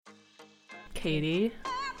Katie.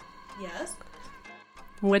 Yes?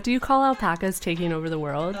 What do you call alpacas taking over the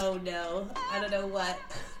world? Oh no, I don't know what.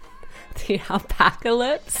 The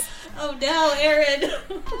alpacalypse? Oh no, Aaron.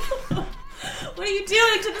 What are you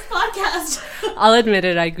doing to this podcast? I'll admit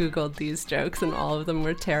it, I googled these jokes and all of them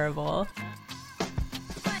were terrible.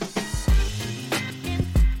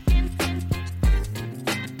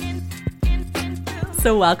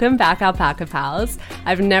 So welcome back, Alpaca Pals.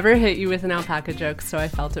 I've never hit you with an alpaca joke, so I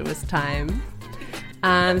felt it was time.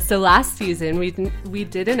 So last season, we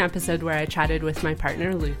did an episode where I chatted with my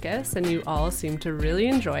partner, Lucas, and you all seemed to really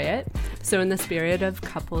enjoy it. So in the spirit of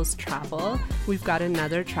couples travel, we've got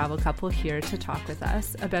another travel couple here to talk with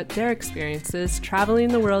us about their experiences traveling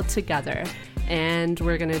the world together. And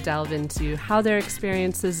we're going to delve into how their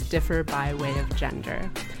experiences differ by way of gender.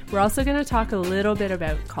 We're also going to talk a little bit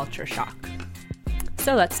about culture shock.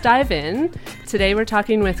 So let's dive in. Today we're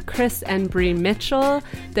talking with Chris and Bree Mitchell.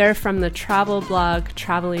 They're from the travel blog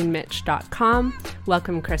travelingmitch.com.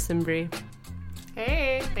 Welcome, Chris and Bree.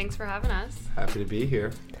 Hey, thanks for having us. Happy to be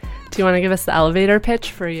here. Do you want to give us the elevator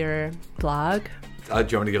pitch for your blog? Do you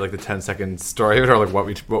want me to give like the 10-second story of it, or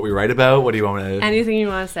like what we write about? What do you want me to... Anything you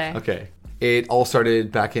want to say. Okay. It all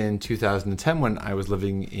started back in 2010 when I was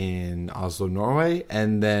living in Oslo, Norway,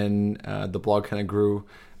 and then the blog kind of grew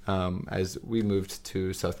as we moved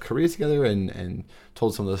to South Korea together and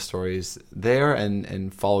told some of the stories there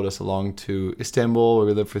and followed us along to Istanbul, where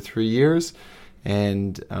we lived for 3 years.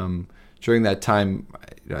 And during that time,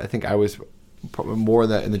 I think I was probably more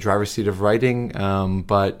in the driver's seat of writing,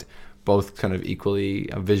 but both kind of equally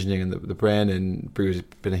visioning the brand, and Bree's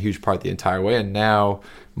been a huge part the entire way. And now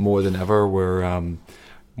more than ever, we're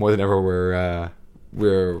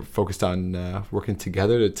focused on working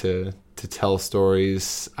together to tell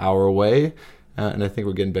stories our way, and I think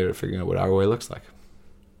we're getting better at figuring out what our way looks like.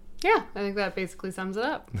 Yeah, I think that basically sums it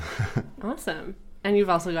up. Awesome. And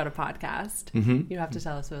you've also got a podcast. Mm-hmm. You have to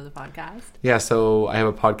tell us about the podcast. Yeah, so I have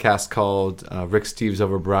a podcast called Rick Steves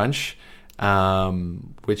Over Brunch,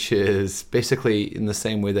 which is basically in the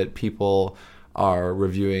same way that people are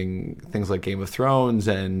reviewing things like Game of Thrones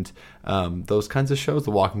and those kinds of shows,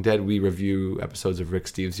 The Walking Dead. We review episodes of Rick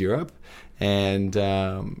Steves Europe, and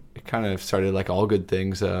it kind of started like all good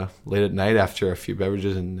things late at night after a few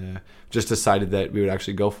beverages, and just decided that we would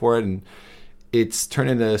actually go for it, and it's turned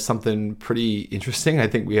into something pretty interesting. I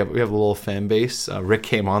think we have a little fan base. Rick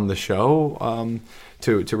came on the show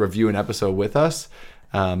to review an episode with us,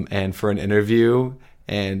 and for an interview.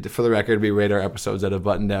 And for the record, we rate our episodes out of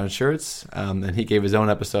button-down shirts. And he gave his own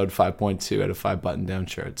episode 5.2 out of 5 button-down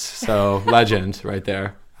shirts. So legend right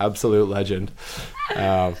there. Absolute legend.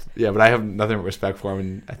 Yeah, but I have nothing but respect for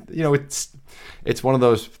him. And, it's one of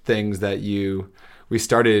those things that we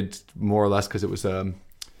started more or less because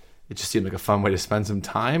it just seemed like a fun way to spend some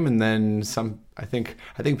time. And then I think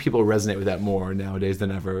people resonate with that more nowadays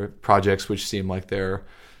than ever. Projects which seem like they're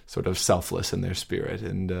sort of selfless in their spirit,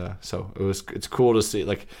 and so it's cool to see.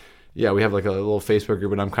 Like, yeah, we have like a little Facebook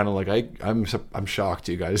group, and I'm kind of like I'm shocked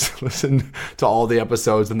you guys listen to all the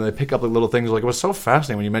episodes, and they pick up like little things like, it was so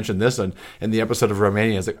fascinating when you mentioned this in the episode of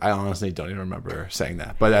Romania. It's like, I honestly don't even remember saying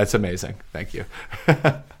that, but that's amazing. Thank you.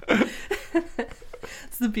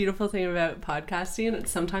 It's the beautiful thing about podcasting.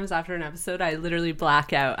 Sometimes after an episode, I literally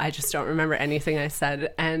black out. I just don't remember anything I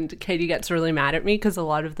said. And Katie gets really mad at me because a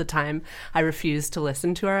lot of the time I refuse to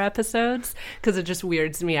listen to our episodes because it just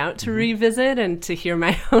weirds me out to revisit and to hear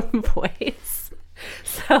my own voice.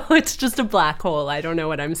 So it's just a black hole. I don't know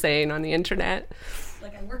what I'm saying on the internet.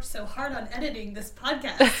 Like, I worked so hard on editing this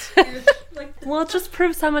podcast. Well, it just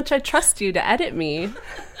proves how much I trust you to edit me.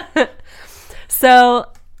 So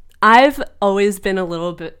I've always been a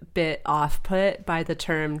little bit off-put by the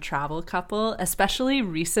term travel couple, especially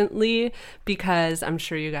recently, because I'm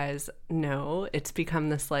sure you guys know it's become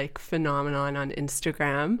this like phenomenon on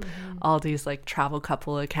Instagram, all these like travel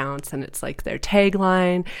couple accounts, and it's like their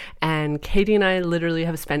tagline. And Katie and I literally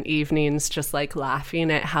have spent evenings just like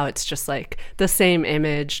laughing at how it's just like the same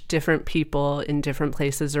image, different people in different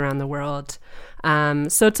places around the world.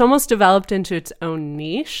 So it's almost developed into its own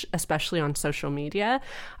niche, especially on social media.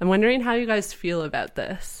 I'm wondering how you guys feel about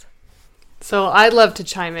this. So I'd love to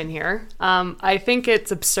chime in here. I think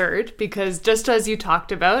it's absurd because just as you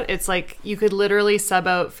talked about, it's like you could literally sub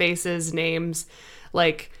out faces, names,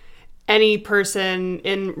 like any person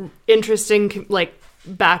in interesting like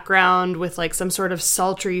background with like some sort of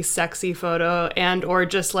sultry, sexy photo, and or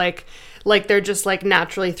just like they're just like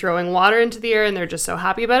naturally throwing water into the air and they're just so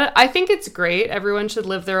happy about it. I think it's great. Everyone should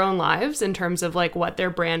live their own lives in terms of like what their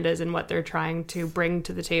brand is and what they're trying to bring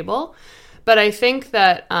to the table. But I think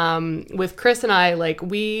that with Chris and I, like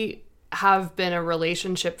we have been a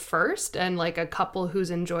relationship first and like a couple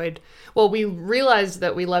who's enjoyed, well, we realized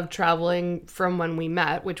that we loved traveling from when we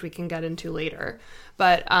met, which we can get into later.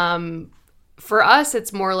 But for us,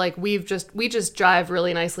 it's more like we just jive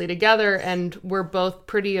really nicely together, and we're both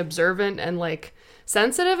pretty observant and like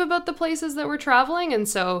sensitive about the places that we're traveling. And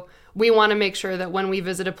so we want to make sure that when we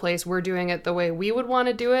visit a place, we're doing it the way we would want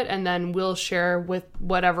to do it. And then we'll share with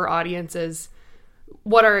whatever audience is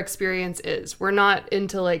what our experience is. We're not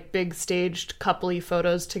into like big staged coupley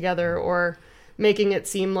photos together or making it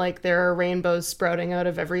seem like there are rainbows sprouting out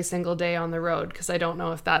of every single day on the road, because I don't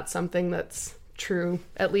know if that's something that's true,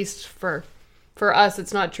 at least for us.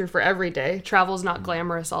 It's not true for every day. Travel's not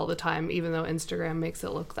glamorous all the time, even though Instagram makes it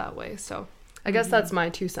look that way. So I guess that's my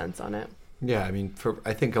 2 cents on it. Yeah, I mean,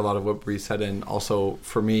 I think a lot of what Bree said, and also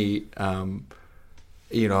for me,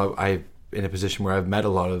 you know, I'm in a position where I've met a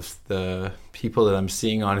lot of the people that I'm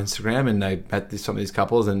seeing on Instagram, and I met some of these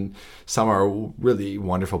couples, and some are really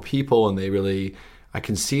wonderful people, and I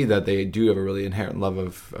can see that they do have a really inherent love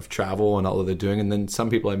of travel and all that they're doing. And then some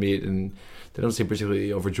people I meet, and they don't seem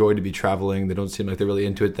particularly overjoyed to be traveling. They don't seem like they're really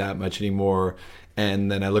into it that much anymore.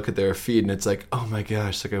 And then I look at their feed, and it's like, oh my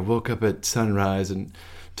gosh, like I woke up at sunrise and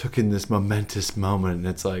took in this momentous moment. And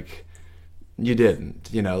it's like, you didn't,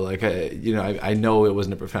 you know, like, I know it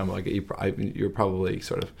wasn't a profound, like you're probably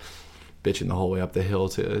sort of bitching the whole way up the hill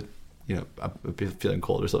to, you know, feeling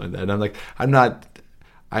cold or something like that. And I'm like,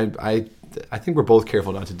 I think we're both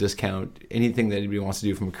careful not to discount anything that anybody wants to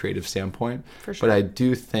do from a creative standpoint. For sure. But I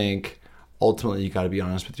do think ultimately you got to be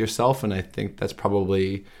honest with yourself. And I think that's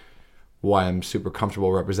probably why I'm super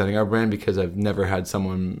comfortable representing our brand, because I've never had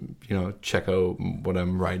someone, you know, check out what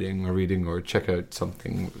I'm writing or reading or check out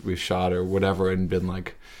something we've shot or whatever and been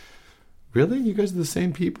like, really? You guys are the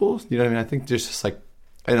same people? You know what I mean? I think there's just like,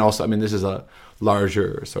 and also, I mean, this is a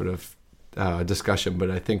larger sort of discussion,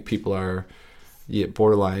 but I think people are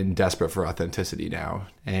borderline desperate for authenticity now.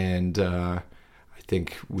 And I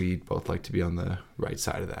think we'd both like to be on the right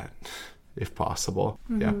side of that, if possible.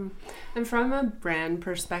 Mm-hmm. Yeah. And from a brand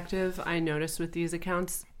perspective, I noticed with these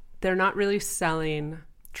accounts, they're not really selling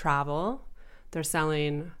travel. They're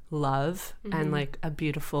selling love and like a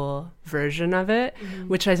beautiful version of it,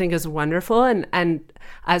 which I think is wonderful. And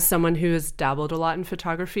as someone who has dabbled a lot in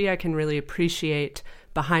photography, I can really appreciate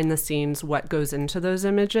behind the scenes what goes into those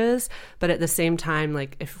images. But at the same time,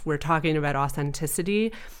 like if we're talking about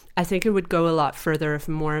authenticity, I think it would go a lot further if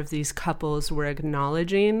more of these couples were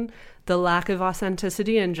acknowledging the lack of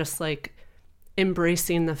authenticity and just like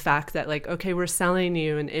embracing the fact that like, okay, we're selling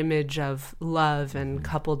you an image of love and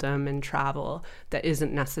coupledom and travel that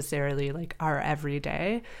isn't necessarily like our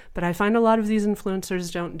everyday. But I find a lot of these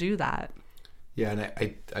influencers don't do that. Yeah,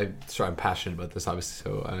 and I'm passionate about this, obviously.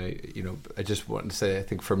 So I just wanted to say, I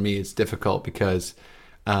think for me it's difficult because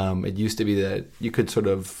it used to be that you could sort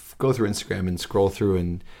of go through Instagram and scroll through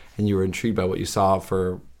and you were intrigued by what you saw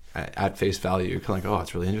at face value. You're kind of like, oh,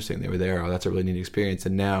 it's really interesting. They were there. Oh, that's a really neat experience.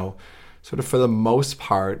 And now, sort of for the most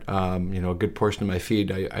part, a good portion of my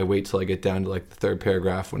feed, I wait till I get down to like the third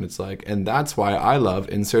paragraph when it's like, and that's why I love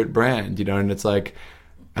insert brand, you know, and it's like,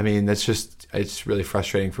 I mean, it's really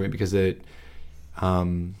frustrating for me because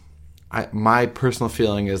my personal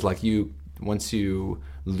feeling is like once you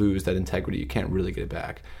lose that integrity, you can't really get it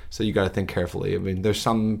back. So you got to think carefully. I mean, there's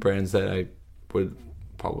some brands that I would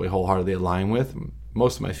probably wholeheartedly align with.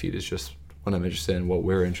 Most of my feed is just what I'm interested in, what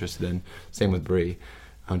we're interested in. Same with Bree.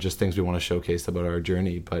 Just things we want to showcase about our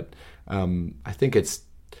journey. But I think it's,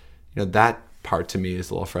 that part to me is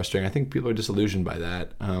a little frustrating. I think people are disillusioned by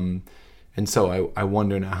that. And so I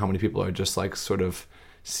wonder now how many people are just like sort of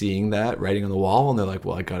seeing that writing on the wall and they're like,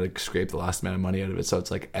 well, I got to scrape the last amount of money out of it. So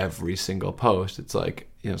it's like every single post, it's like,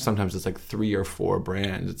 sometimes it's like 3 or 4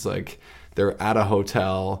 brands. It's like they're at a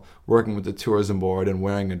hotel working with the tourism board and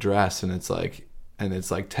wearing a dress. And it's like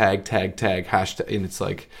tag, hashtag. And it's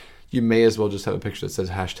like, you may as well just have a picture that says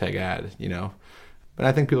hashtag ad, But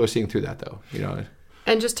I think people are seeing through that though,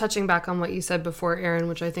 And just touching back on what you said before, Aaron,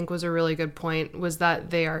 which I think was a really good point, was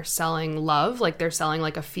that they are selling love, like they're selling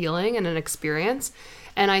like a feeling and an experience.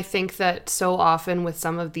 And I think that so often with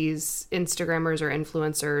some of these Instagrammers or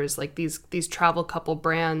influencers, like these travel couple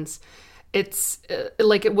brands, it's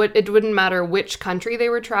like it wouldn't matter which country they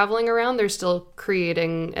were traveling around, they're still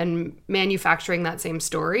creating and manufacturing that same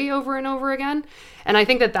story over and over again. And I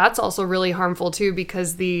think that that's also really harmful too,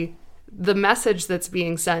 because the message that's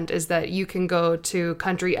being sent is that you can go to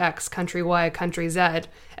country X, country Y, country Z,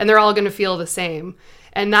 and they're all going to feel the same.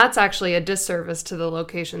 And that's actually a disservice to the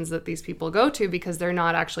locations that these people go to because they're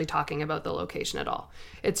not actually talking about the location at all.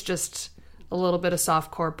 It's just a little bit of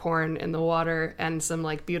softcore porn in the water and some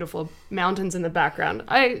like beautiful mountains in the background.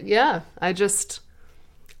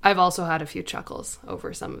 I've also had a few chuckles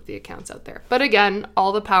over some of the accounts out there. But again,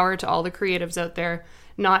 all the power to all the creatives out there,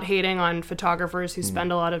 not hating on photographers who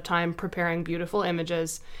spend a lot of time preparing beautiful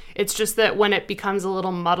images. It's just that when it becomes a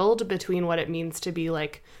little muddled between what it means to be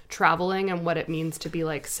like traveling and what it means to be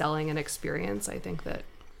like selling an experience, I think that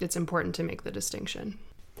it's important to make the distinction.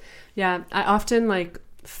 Yeah, I often like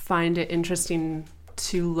find it interesting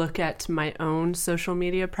to look at my own social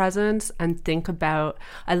media presence and think about,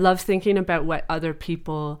 I love thinking about what other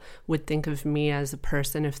people would think of me as a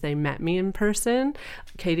person if they met me in person.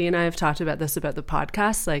 Katie and I have talked about this about the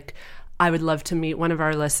podcast. Like, I would love to meet one of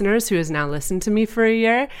our listeners who has now listened to me for a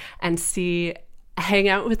year and hang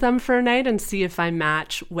out with them for a night and see if I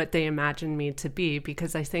match what they imagine me to be,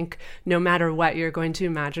 because I think no matter what, you're going to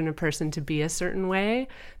imagine a person to be a certain way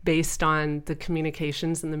based on the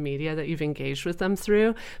communications and the media that you've engaged with them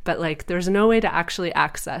through. But like, there's no way to actually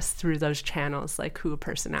access through those channels like who a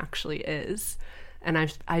person actually is. And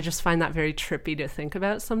I just find that very trippy to think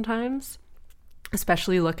about sometimes.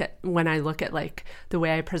 Especially when I look at like the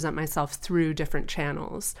way I present myself through different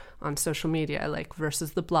channels on social media, like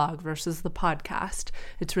versus the blog versus the podcast.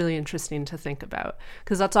 It's really interesting to think about,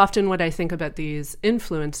 because that's often what I think about these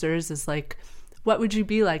influencers is like, what would you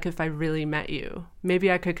be like if I really met you?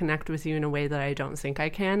 Maybe I could connect with you in a way that I don't think I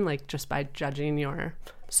can, like just by judging your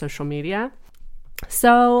social media.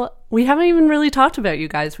 So we haven't even really talked about you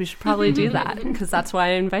guys. We should probably do that, because that's why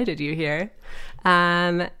I invited you here.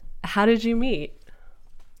 How did you meet?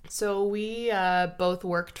 So we both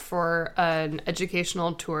worked for an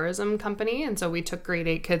educational tourism company, and so we took grade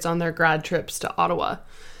 8 kids on their grad trips to Ottawa.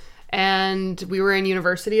 And we were in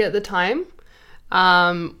university at the time.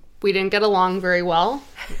 We didn't get along very well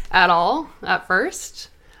at all at first.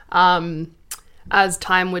 As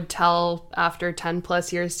time would tell, after 10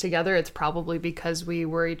 plus years together, it's probably because we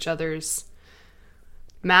were each other's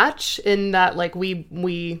match in that, like,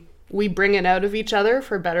 we bring it out of each other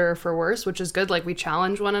for better or for worse, which is good. Like, we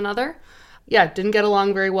challenge one another. Yeah, didn't get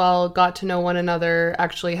along very well, got to know one another,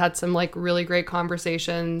 actually had some like really great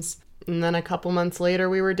conversations. And then a couple months later,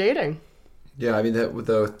 we were dating. Yeah, I mean,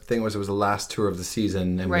 the thing was, it was the last tour of the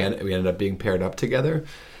season, and Right. we ended up being paired up together,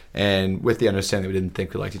 and with the understanding that we didn't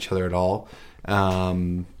think we liked each other at all.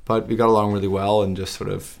 But we got along really well and just sort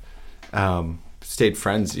of stayed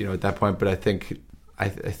friends, at that point. But I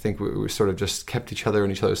think we sort of just kept each other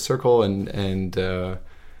in each other's circle, and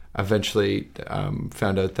eventually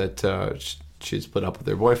found out that she'd split up with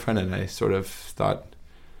her boyfriend, and I sort of thought,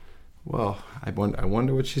 well, I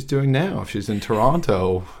wonder what she's doing now. If she's in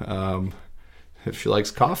Toronto, if she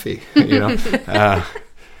likes coffee,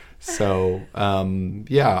 So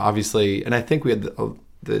obviously, and I think we had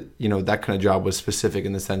that kind of job was specific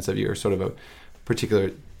in the sense of you're sort of a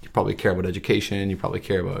particular. You probably care about education. You probably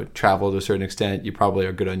care about travel to a certain extent. You probably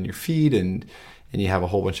are good on your feet, and you have a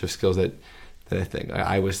whole bunch of skills that I think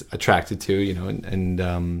I was attracted to.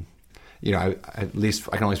 I at least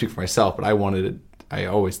I can only speak for myself, but I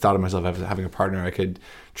always thought of myself as having a partner I could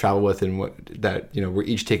travel with, and we're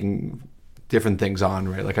each taking different things on,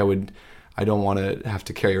 right? Like I don't want to have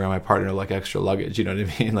to carry around my partner like extra luggage. You know what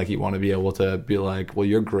I mean? Like, you want to be able to be like, well,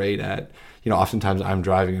 you're great at, oftentimes I'm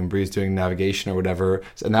driving and Bree's doing navigation or whatever.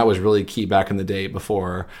 And that was really key back in the day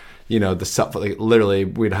before, the stuff, like literally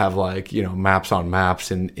we'd have like, maps on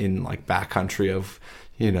maps in like backcountry of,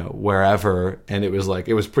 wherever. And it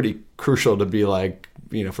was pretty crucial to be like,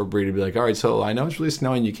 for Bree to be like, all right, so I know it's really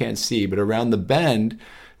snowing, you can't see, but around the bend,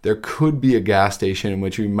 there could be a gas station in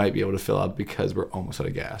which we might be able to fill up because we're almost out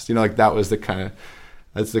of gas. That's the kind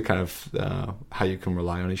of how you can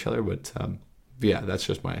rely on each other. But that's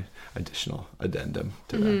just my additional addendum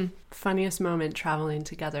to that. Funniest moment traveling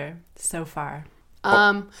together so far?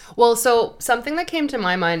 Well, so something that came to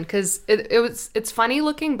my mind, because it's funny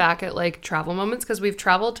looking back at like travel moments, because we've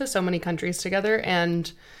traveled to so many countries together,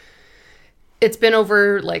 and it's been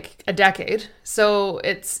over like a decade. So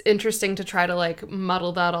it's interesting to try to like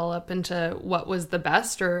muddle that all up into what was the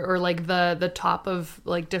best or like the top of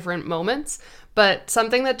like different moments. But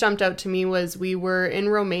something that jumped out to me was we were in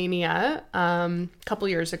Romania a couple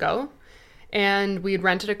years ago, and we had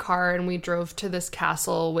rented a car and we drove to this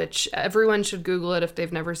castle, which everyone should Google it if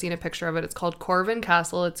they've never seen a picture of it. It's called Corvin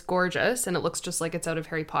Castle. It's gorgeous, and it looks just like it's out of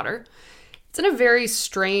Harry Potter. It's in a very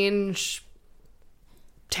strange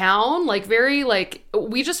town, like very like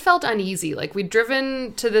we just felt uneasy. Like we'd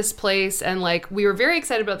driven to this place and like we were very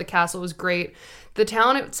excited about the castle. It was great. The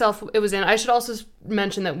town itself it was in, I should also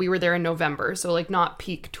mention that we were there in November, so like not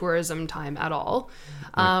peak tourism time at all.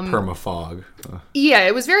 Permafog. Yeah,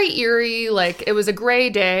 it was very eerie. Like it was a gray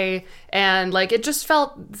day, and like it just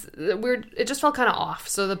felt weird. It just felt kind of off.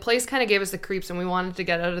 So the place kind of gave us the creeps, and we wanted to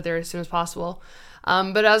get out of there as soon as possible.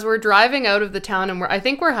 But as we're driving out of the town, and I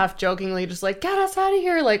think we're half jokingly just like, get us out of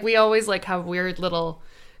here. Like we always like have weird little.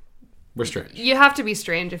 We're strange. You have to be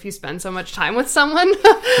strange if you spend so much time with someone.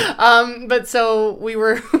 But so we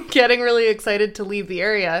were getting really excited to leave the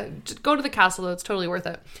area. Just go to the castle though; it's totally worth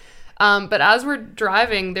it. But as we're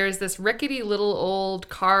driving, there's this rickety little old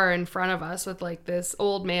car in front of us with like this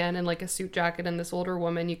old man in like a suit jacket and this older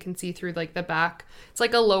woman. You can see through like the back. It's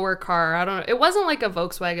like a lower car. I don't know. It wasn't like a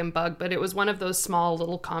Volkswagen Bug, but it was one of those small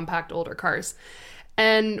little compact older cars.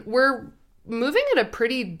 And we're moving at a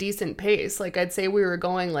pretty decent pace. Like I'd say we were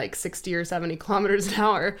going like 60 or 70 kilometers an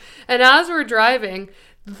hour. And as we're driving,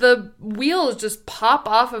 the wheels just pop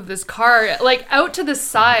off of this car, like out to the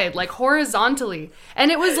side, like horizontally.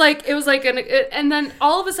 And and then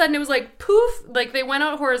all of a sudden it was like poof, like they went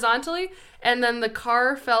out horizontally. And then the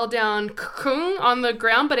car fell down on the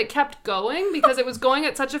ground, but it kept going because it was going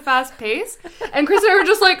at such a fast pace. And Chris and I were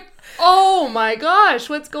just like, oh my gosh,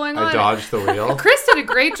 what's going on? I dodged the wheel. Chris did a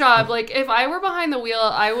great job. Like if I were behind the wheel,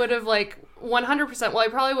 I would have like 100%. Well, I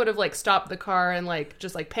probably would have like stopped the car and like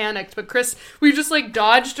just like panicked. But Chris, we just like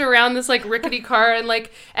dodged around this like rickety car and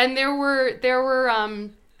there were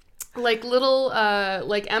like little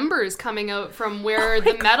like embers coming out from where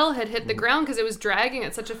the metal had hit the ground because it was dragging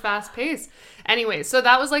at such a fast pace. Anyway, so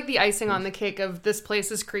that was like the icing on the cake of this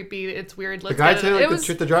place is creepy. It's weird. Let's the guy get tell it. you like the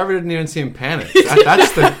truth. The driver didn't even seem panicked.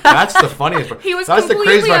 That's the funniest part. He was that's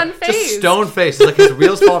completely the crazy part. unfazed. Just stone faced. It's like his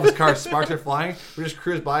wheels fall off his car, sparks are flying. We just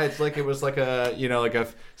cruise by. It's like it was like a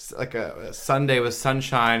like a Sunday with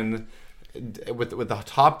sunshine and with the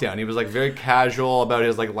top down. He was like very casual about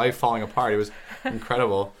his like life falling apart. It was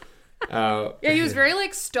incredible. Yeah, he was very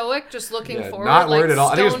like stoic, just looking forward. Not worried like, at all.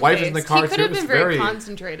 I think his wife was in the car too. He could too. have been very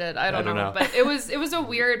concentrated. I don't know, but it was a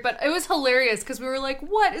weird, but it was hilarious because we were like,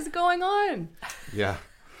 "What is going on?" Yeah,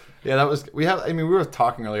 that was. We were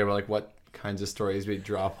talking earlier about like what kinds of stories we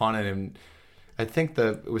draw upon it, and I think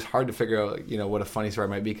it was hard to figure out, what a funny story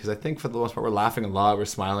might be because I think for the most part we're laughing a lot, we're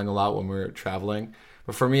smiling a lot when we're traveling.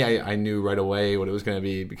 But for me, I knew right away what it was going to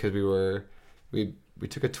be because we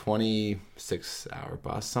took a 26-hour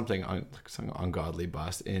bus, some ungodly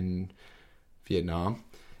bus in Vietnam.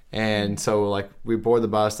 And so like we board the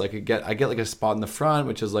bus, like I get like a spot in the front,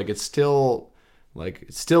 which is like it still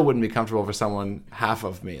wouldn't be comfortable for someone half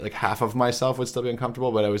of me. Like half of myself would still be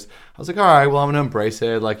uncomfortable, but I was like, all right, well I'm gonna embrace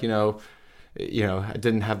it. Like, I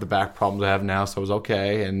didn't have the back problems I have now, so it was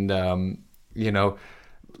okay. And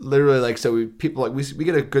literally like so we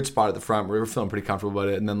get a good spot at the front where we were feeling pretty comfortable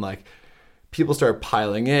about it, and then like people start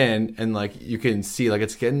piling in and like you can see like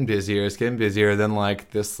it's getting busier. Then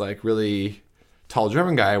like this like really tall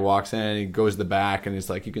German guy walks in and he goes to the back and he's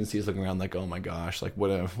like, you can see he's looking around like, oh my gosh, like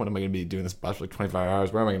what am I going to be doing this bus for like 25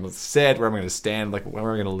 hours? Where am I going to sit? Where am I going to stand? Like where am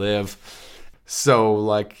I going to live? So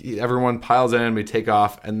like everyone piles in, we take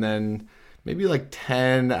off, and then maybe like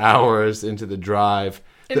 10 hours into the drive.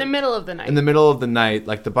 In the middle of the night,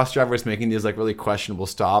 like the bus driver is making these like really questionable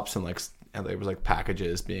stops and there was like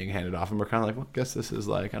packages being handed off, and we're kind of like, well, I guess this is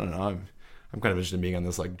like, I don't know, I'm kind of interested in being on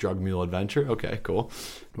this like drug mule adventure. Okay, cool.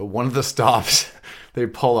 But one of the stops, they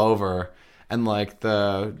pull over, and like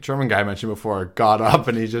the German guy I mentioned before got up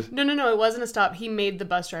and he just... No, it wasn't a stop. He made the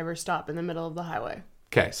bus driver stop in the middle of the highway.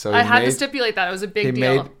 Okay, so I had to stipulate that. It was a big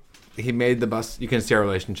deal. He made the bus... You can see our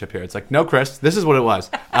relationship here. It's like, no, Chris, this is what it was.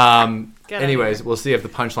 Anyways, we'll see if the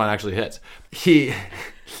punchline actually hits.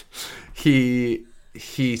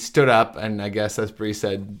 He stood up and I guess, as Bree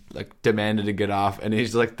said, like demanded to get off. And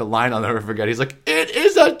he's like, the line I'll never forget. He's like, it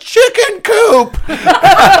is a chicken coop!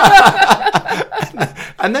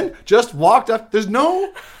 and then just walked up. There's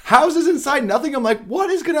no houses inside, nothing. I'm like, what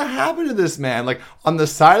is going to happen to this man? Like on the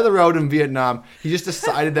side of the road in Vietnam, he just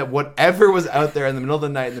decided that whatever was out there in the middle of the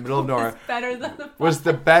night, in the middle of nowhere, was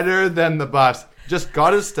better than the bus. Just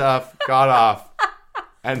got his stuff, got off.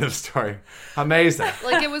 End of story. Amazing.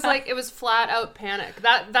 Like it was flat out panic.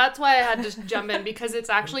 That's why I had to jump in, because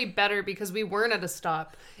it's actually better because we weren't at a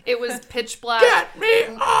stop. It was pitch black. Get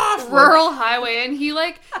me off! Rural highway, and he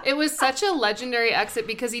like, it was such a legendary exit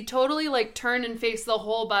because he totally like turned and faced the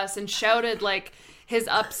whole bus and shouted like his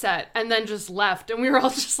upset and then just left. And we were all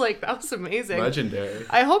just like, that was amazing. Legendary.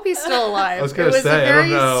 I hope he's still alive. I was going to say, a very I don't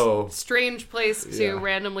know. strange place to Yeah.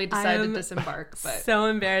 randomly decide to I'm disembark. But So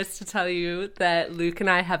embarrassed to tell you that Luke and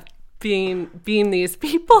I have been these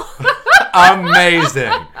people.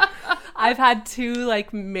 Amazing. I've had 2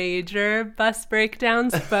 like major bus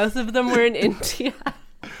breakdowns. Both of them were in India.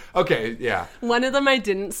 Okay, yeah. One of them I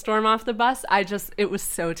didn't storm off the bus. It was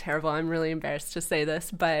so terrible. I'm really embarrassed to say this,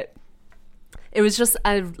 but it was just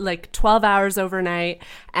like 12 hours overnight,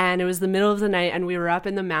 and it was the middle of the night, and we were up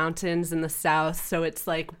in the mountains in the south, so it's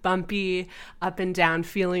like bumpy, up and down,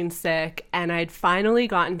 feeling sick, and I'd finally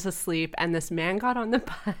gotten to sleep, and this man got on the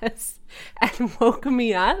bus and woke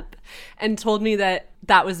me up and told me that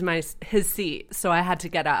was his seat, so I had to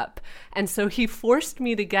get up. And so he forced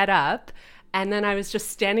me to get up, and then I was just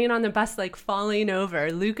standing on the bus, like falling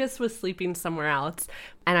over. Lucas was sleeping somewhere else.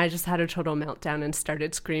 And I just had a total meltdown and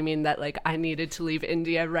started screaming that like I needed to leave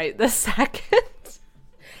India right this second.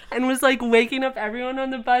 And was like waking up everyone on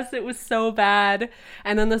the bus. It was so bad.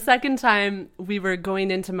 And then the second time we were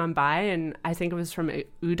going into Mumbai, and I think it was from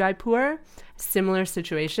Udaipur. Similar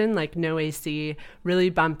situation, like no AC,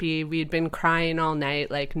 really bumpy. We'd been crying all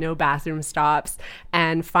night, like no bathroom stops.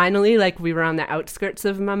 And finally, like we were on the outskirts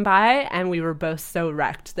of Mumbai, and we were both so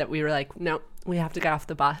wrecked that we were like, no, we have to get off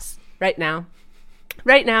the bus right now.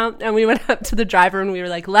 And we went up to the driver and we were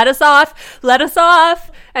like, let us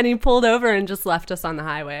off. And he pulled over and just left us on the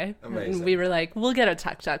highway. Amazing. And we were like, we'll get a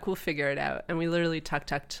tuk-tuk, we'll figure it out. And we literally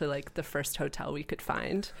tuk-tuked to like the first hotel we could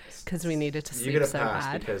find because we needed to You sleep get a so pass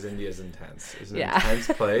bad. because India's intense. It's an Yeah. intense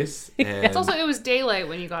place. And it's also, it was daylight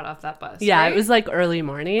when you got off that bus. Yeah, right? it was like early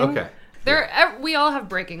morning. okay. We all have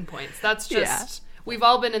breaking points. That's just, we've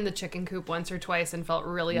all been in the chicken coop once or twice and felt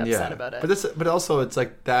really upset about it. But also it's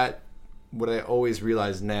like that. What I always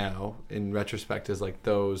realize now in retrospect is like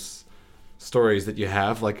those stories that you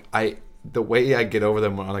have, like the way I get over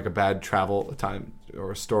them on like a bad travel time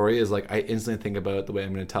or a story is like I instantly think about the way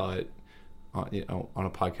I'm going to tell it on, on a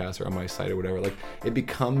podcast or on my site or whatever. Like it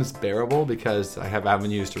becomes bearable because I have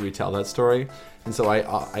avenues to retell that story. And so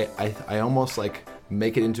I almost like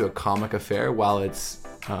make it into a comic affair while it's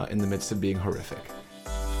in the midst of being horrific.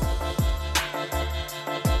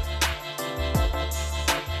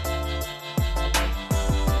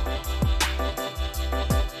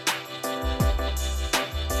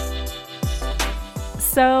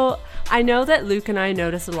 So I know that Luke and I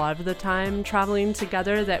notice a lot of the time traveling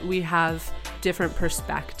together that we have different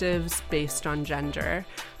perspectives based on gender.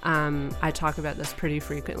 I talk about this pretty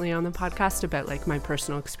frequently on the podcast about like my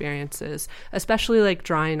personal experiences, especially like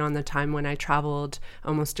drawing on the time when I traveled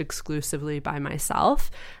almost exclusively by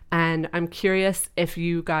myself. And I'm curious if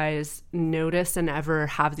you guys notice and ever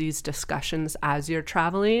have these discussions as you're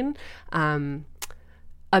traveling,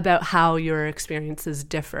 about how your experiences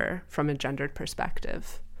differ from a gendered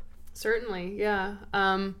perspective. Certainly, yeah.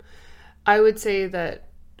 I would say that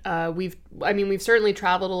we've certainly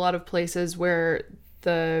traveled a lot of places where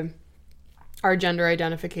our gender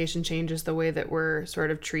identification changes the way that we're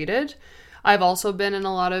sort of treated. I've also been in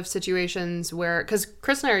a lot of situations where, because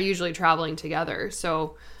Chris and I are usually traveling together,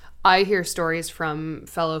 so I hear stories from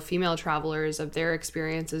fellow female travelers of their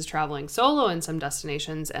experiences traveling solo in some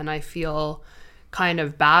destinations, and I feel kind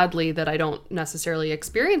of badly that I don't necessarily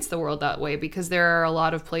experience the world that way, because there are a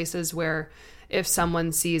lot of places where if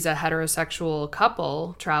someone sees a heterosexual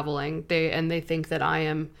couple traveling, they think that I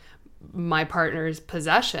am my partner's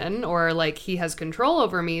possession, or like he has control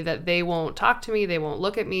over me, that they won't talk to me, they won't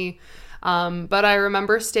look at me. But I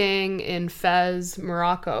remember staying in Fez,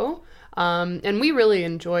 Morocco, and we really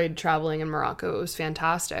enjoyed traveling in Morocco. It was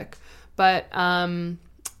fantastic. But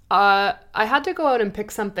I had to go out and pick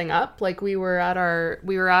something up. Like we were at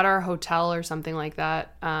our hotel or something like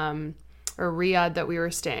that, or Riyadh that we were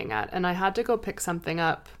staying at, and I had to go pick something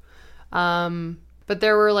up. But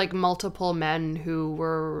there were like multiple men who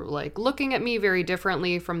were like looking at me very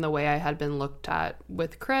differently from the way I had been looked at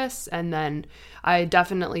with Chris. And then I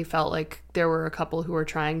definitely felt like there were a couple who were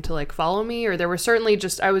trying to like follow me, or there were certainly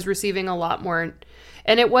I was receiving a lot more.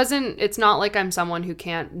 And it's not like I'm someone who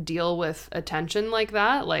can't deal with attention like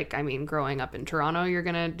that. Like, I mean, growing up in Toronto, you're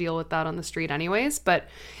going to deal with that on the street anyways. But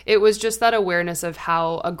it was just that awareness of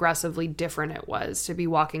how aggressively different it was to be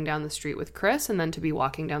walking down the street with Chris and then to be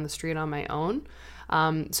walking down the street on my own.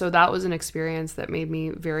 So that was an experience that made me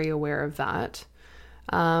very aware of that.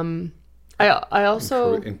 I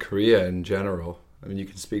also... In Korea in general. I mean, you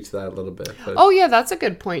can speak to that a little bit. But... Oh, yeah, that's a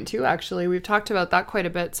good point, too, actually. We've talked about that quite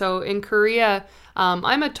a bit. So in Korea,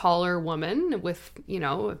 I'm a taller woman with,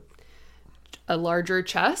 a larger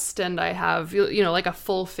chest, and I have, like a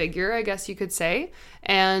full figure, I guess you could say.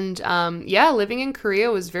 And living in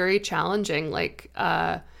Korea was very challenging. Like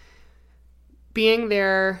being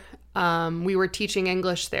there, we were teaching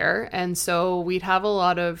English there, and so we'd have a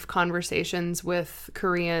lot of conversations with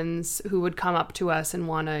Koreans who would come up to us and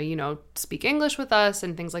want to, speak English with us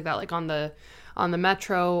and things like that, like on the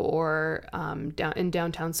metro or down in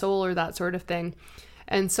downtown Seoul or that sort of thing.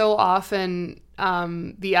 And so often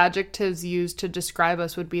the adjectives used to describe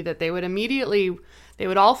us would be that they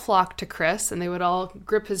would all flock to Chris, and they would all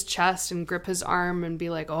grip his chest and grip his arm and be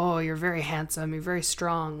like, "Oh, you're very handsome, you're very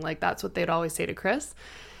strong." Like that's what they'd always say to Chris.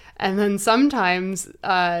 And then sometimes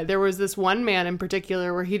there was this one man in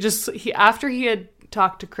particular where he after he had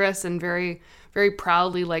talked to Chris and very, very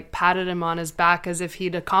proudly like patted him on his back as if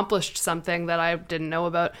he'd accomplished something that I didn't know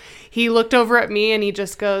about, he looked over at me and he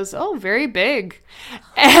just goes, "Oh, very big."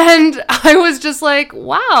 And I was just like,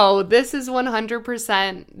 wow, this is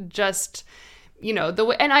 100% just, the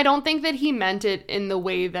way. And I don't think that he meant it in the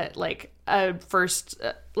way that like a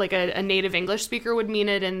native English speaker would mean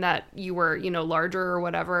it, in that you were, larger or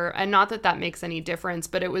whatever. And not that makes any difference,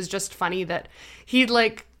 but it was just funny that he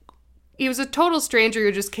was a total stranger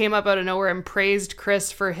who just came up out of nowhere and praised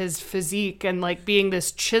Chris for his physique and like being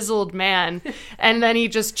this chiseled man. And then he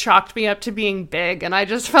just chalked me up to being big. And I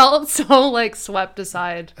just felt so like swept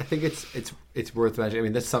aside. I think it's worth mentioning. I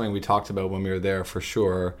mean, that's something we talked about when we were there for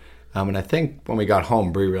sure. And I think when we got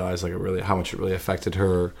home, Brie realized like how much it really affected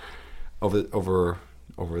her over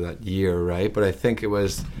that year, right? But I think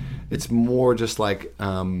it's more just like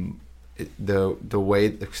the way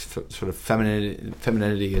the sort of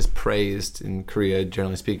femininity is praised in Korea,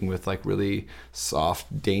 generally speaking, with like really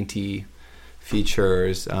soft, dainty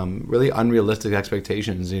features, really unrealistic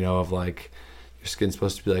expectations, of like your skin's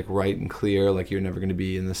supposed to be like white and clear, like you're never going to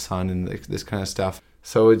be in the sun and this kind of stuff.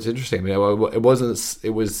 So it's interesting. I mean, it was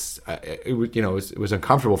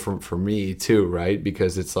uncomfortable for me too, right?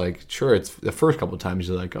 Because it's like, sure, it's the first couple of times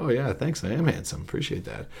you're like, oh yeah, thanks, I am handsome, appreciate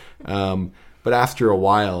that. But after a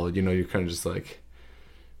while, you're kind of just like,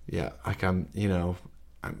 yeah, like I'm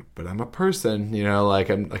a person,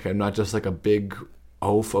 I'm not just like a big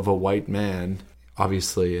oaf of a white man.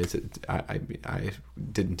 Obviously, I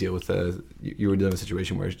didn't deal with you were dealing with a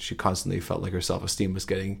situation where she constantly felt like her self-esteem was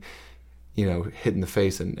getting, hit in the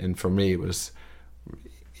face, and for me it was,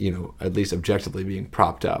 at least objectively being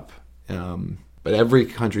propped up. But every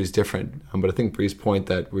country is different. But I think Brie's point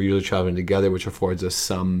that we're usually traveling together, which affords us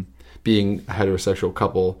some, being a heterosexual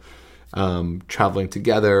couple, traveling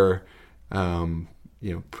together, I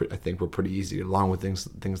think we're pretty easy to get along with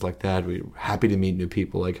things like that. We're happy to meet new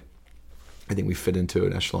people. Like, I think we fit into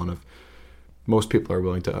an echelon of most people are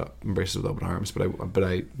willing to embrace us with open arms. But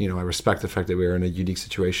I respect the fact that we're in a unique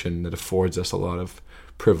situation that affords us a lot of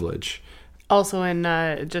privilege. Also, in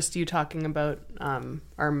just you talking about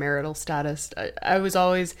our marital status, I was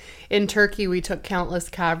always in Turkey. We took countless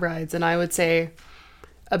cab rides, and I would say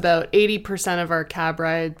about 80% of our cab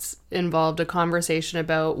rides involved a conversation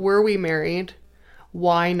about, were we married?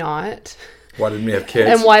 Why not? Why didn't we have kids?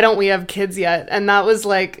 And why don't we have kids yet? And that was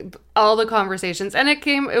like all the conversations. And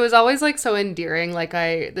it was always like so endearing. Like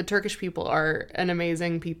the Turkish people are an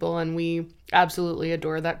amazing people, and we absolutely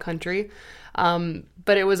adore that country.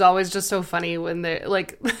 But it was always just so funny when they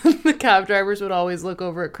like the cab drivers would always look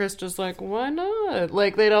over at Chris just like, why not?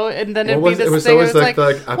 Like they don't, and then it'd be this thing. It was like,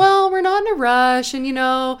 well, we're not in a rush, and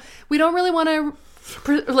we don't really want to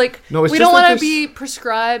we don't want to be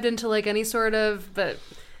prescribed into like any sort of, but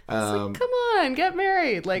like, come on, get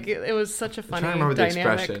married. Like it was such a funny dynamic. The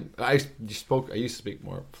expression. I used to speak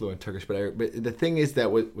more fluent Turkish, but the thing is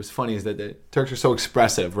that what was funny is that the Turks are so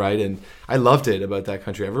expressive, right? And I loved it about that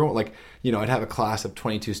country. Everyone, like, I'd have a class of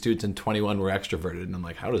 22 students and 21 were extroverted, and I'm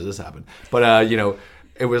like, how does this happen? But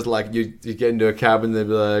it was like you get into a cabin, they'd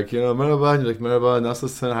be like, merhaba, and you're like, merhaba,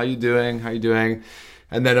 nasılsın, how you doing?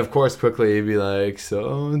 And then of course quickly you'd be like,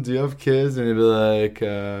 so do you have kids? And you'd be like,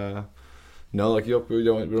 no, like, we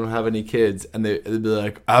don't have any kids. And they'd be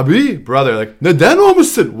like, Abi, brother, like, neden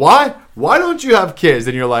olmuşsun? Why don't you have kids?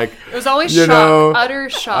 And you're like, it was always shock, utter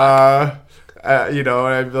shock. And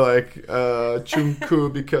I'd be like,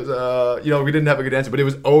 çünkü, because, we didn't have a good answer. But it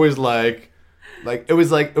was always it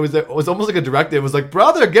was almost like a directive. It was like,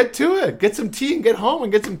 brother, get to it. Get some tea and get home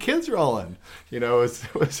and get some kids rolling. But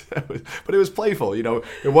it was playful, It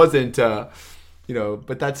wasn't,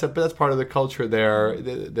 but that's part of the culture there.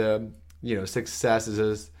 Success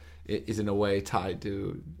is in a way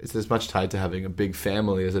it's as much tied to having a big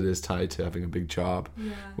family as it is tied to having a big job,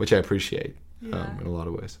 which I appreciate in a lot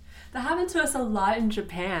of ways. That happened to us a lot in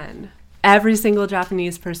Japan. every single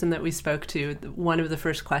Japanese person that we spoke to, one of the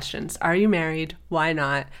first questions, are you married? Why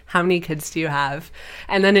not? How many kids do you have?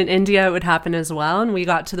 And then in India, it would happen as well. And we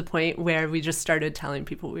got to the point where we just started telling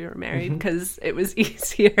people we were married because it was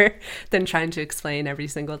easier than trying to explain every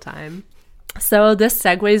single time. So this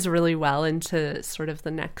segues really well into sort of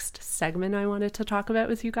the next segment I wanted to talk about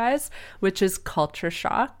with you guys, which is culture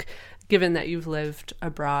shock, given that you've lived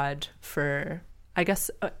abroad for, I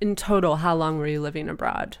guess, in total, how long were you living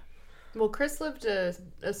abroad? Well, Chris lived a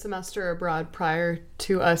semester abroad prior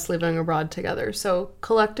to us living abroad together. So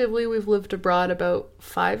collectively, we've lived abroad about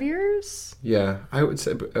 5 years. Yeah, I would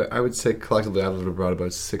say collectively I've lived abroad about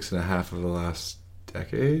 6.5 of the last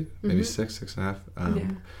decade, maybe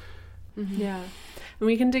 6.5. Yeah. And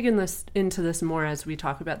we can dig into this more as we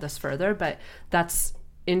talk about this further, but that's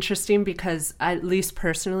interesting because at least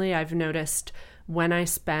personally, I've noticed when I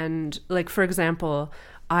spend, like, for example,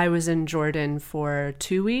 I was in Jordan for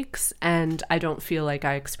 2 weeks and I don't feel like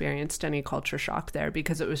I experienced any culture shock there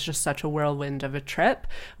because it was just such a whirlwind of a trip.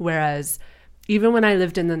 Whereas even when I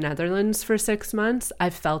lived in the Netherlands for 6 months,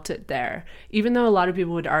 I felt it there. Even though a lot of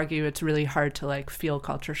people would argue it's really hard to like feel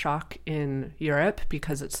culture shock in Europe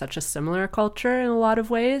because it's such a similar culture in a lot of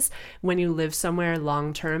ways. When you live somewhere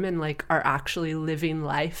long term and like are actually living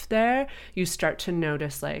life there, you start to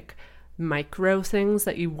notice like micro things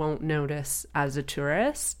that you won't notice as a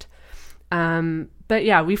tourist. But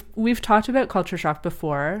yeah, we've talked about culture shock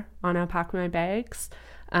before on I'll Pack My Bags.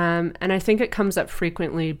 And I think it comes up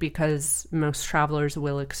frequently because most travelers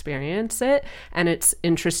will experience it. And it's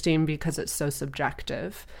interesting because it's so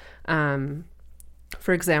subjective.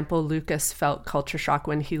 For example, Lucas felt culture shock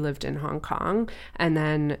when he lived in Hong Kong. And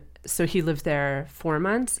then, so he lived there 4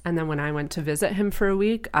 months. And then when I went to visit him for a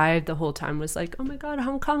week, I the whole time was like, oh my God,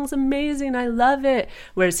 Hong Kong's amazing. I love it.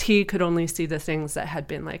 Whereas he could only see the things that had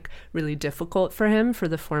been like really difficult for him for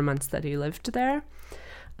the 4 months that he lived there.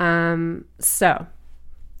 So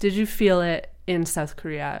did you feel it in South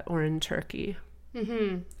Korea or in Turkey?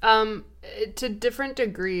 To different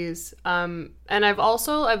degrees. And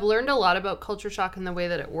I've learned a lot about culture shock and the way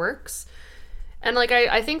that it works. And like,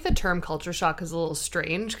 I think the term culture shock is a little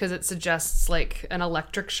strange because it suggests like an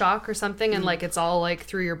electric shock or something. And like, it's all like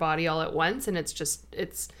through your body all at once. And I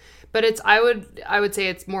would say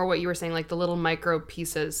it's more what you were saying, like the little micro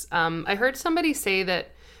pieces. I heard somebody say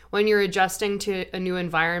that when you're adjusting to a new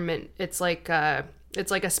environment, it's like a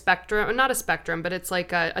spectrum, not a spectrum, but it's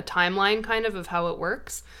like a timeline kind of how it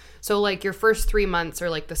works. So like your first 3 months are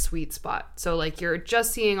like the sweet spot. So like you're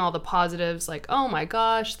just seeing all the positives, like, oh my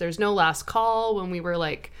gosh, there's no last call when we were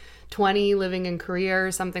like 20 living in Korea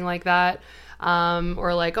or something like that.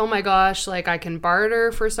 Or like, oh my gosh, like I can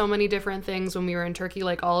barter for so many different things when we were in Turkey,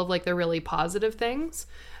 like all of like the really positive things.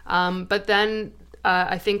 But then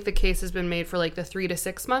I think the case has been made for like the 3 to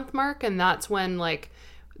 6 month mark. And that's when like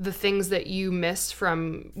the things that you miss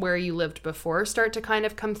from where you lived before start to kind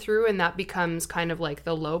of come through, and that becomes kind of like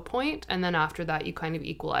the low point. And then after that, you kind of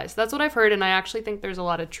equalize. That's what I've heard, and I actually think there's a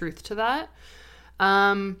lot of truth to that.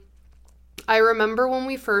 I remember when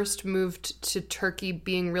we first moved to Turkey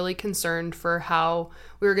being really concerned for how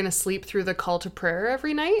we were going to sleep through the call to prayer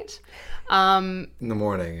every night. In the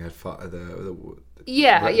morning at in the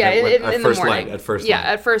morning. At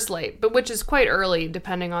first light, but which is quite early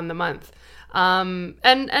depending on the month. And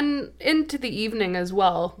into the evening as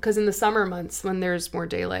well, because in the summer months when there's more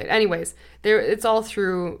daylight. Anyways, it's all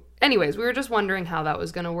through. Anyways, we were just wondering how that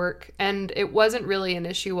was going to work, and it wasn't really an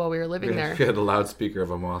issue while we were living there. We had a loudspeaker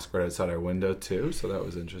of a mosque right outside our window too, so that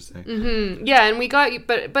was interesting. Mm-hmm. Yeah, and we got,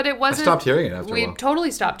 but it wasn't. I stopped hearing it after a while. We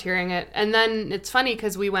totally stopped hearing it, and then it's funny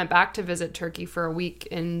because we went back to visit Turkey for a week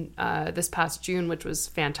in this past June, which was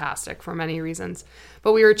fantastic for many reasons.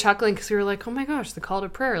 But we were chuckling because we were like, oh my gosh, the call to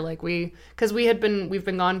prayer, like because we've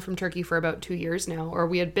been gone from Turkey for about 2 years now, or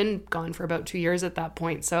we had been gone for about 2 years at that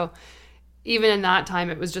point, so. Even in that time,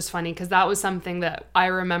 it was just funny because that was something that I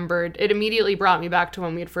remembered. It immediately brought me back to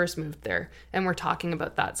when we had first moved there, and we're talking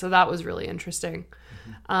about that. So that was really interesting.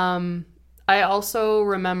 Mm-hmm. I also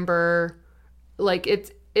remember, like,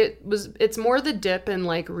 it's more the dip in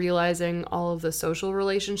like realizing all of the social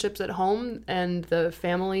relationships at home and the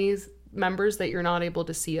families members that you're not able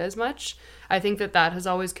to see as much. I think that has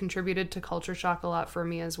always contributed to culture shock a lot for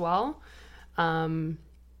me as well. It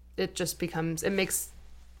makes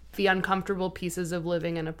the uncomfortable pieces of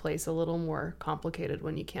living in a place a little more complicated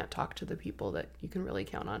when you can't talk to the people that you can really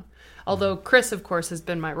count on. Although Chris, of course, has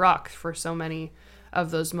been my rock for so many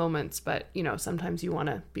of those moments, but you know, sometimes you want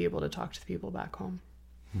to be able to talk to the people back home.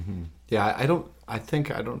 Mm-hmm. Yeah, I don't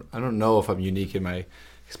know if I'm unique in my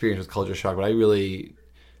experience with culture shock, but I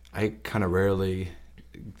kind of rarely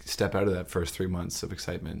step out of that first 3 months of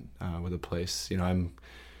excitement with a place. You know,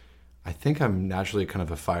 I think I'm naturally kind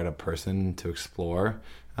of a fired up person to explore.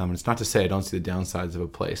 It's not to say I don't see the downsides of a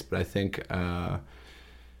place, but I think I'm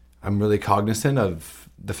really cognizant of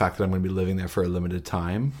the fact that I'm going to be living there for a limited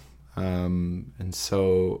time. And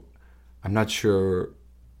so I'm not sure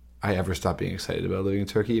I ever stopped being excited about living in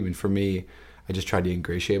Turkey. I mean, for me, I just tried to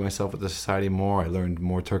ingratiate myself with the society more. I learned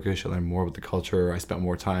more Turkish. I learned more about the culture. I spent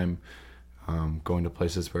more time going to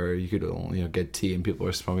places where you could only get tea and people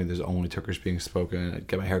are smoking. There's only Turkish being spoken. I'd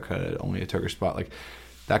get my hair cut at only a Turkish spot. Like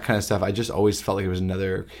that kind of stuff. I just always felt like it was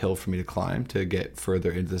another hill for me to climb to get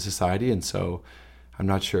further into the society. And so I'm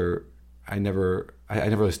not sure. I never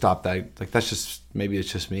really stopped that. Like that's just, maybe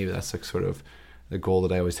it's just me, but that's like sort of the goal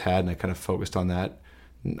that I always had, and I kind of focused on that.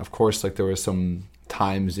 And of course, like there were some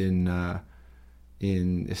times in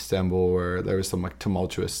Istanbul where there was some like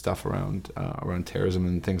tumultuous stuff around terrorism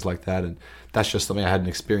and things like that, and that's just something I hadn't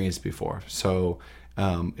experienced before. So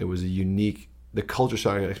it was the culture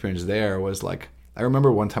shock experience there was like, I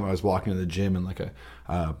remember one time I was walking to the gym and like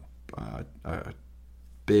a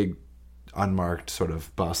big unmarked sort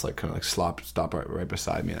of bus like kind of like stopped right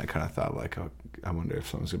beside me, and I kind of thought like, oh, I wonder if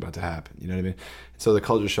something's about to happen. You know what I mean? So the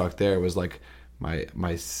culture shock there was like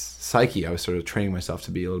my psyche. I was sort of training myself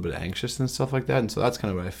to be a little bit anxious and stuff like that, and so that's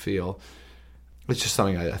kind of what I feel. It's just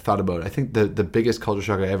something I thought about. I think the biggest culture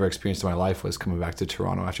shock I ever experienced in my life was coming back to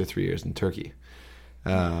Toronto after 3 years in Turkey,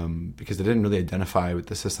 because I didn't really identify with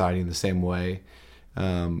the society in the same way.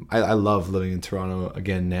 I love living in Toronto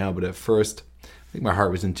again now, but at first I think my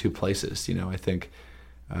heart was in two places. You know, I think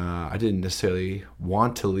I didn't necessarily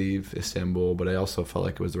want to leave Istanbul, but I also felt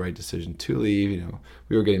like it was the right decision to leave. You know,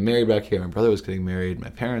 we were getting married back here. My brother was getting married. My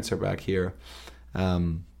parents are back here.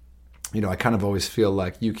 You know, I kind of always feel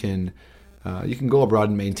like you can go abroad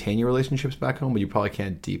and maintain your relationships back home, but you probably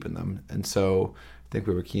can't deepen them. And so I think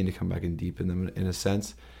we were keen to come back and deepen them in a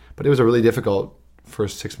sense. But it was a really difficult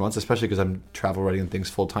first 6 months, especially because I'm travel writing and things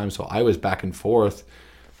full time. So I was back and forth.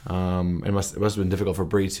 It must have been difficult for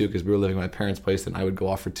Bree too, because we were living at my parents' place, and I would go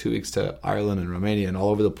off for 2 weeks to Ireland and Romania and all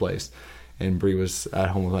over the place, and Bree was at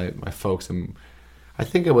home with my folks. And I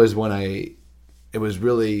think it was when it was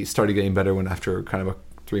really started getting better when after kind of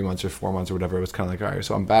 3 months or 4 months or whatever, it was kind of like, all right,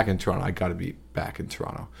 so I'm back in Toronto. I got to be back in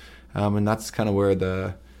Toronto, and that's kind of where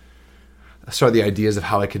started the ideas of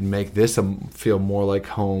how I could make this feel more like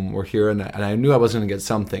home or here. And I knew I was going to get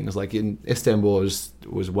some things. Like in Istanbul, it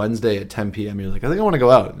was Wednesday at 10 p.m. You're like, I think I want to go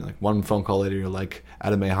out. And like one phone call later, you're like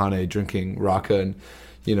at a meyhane drinking raka and,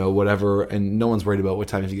 you know, whatever. And no one's worried about what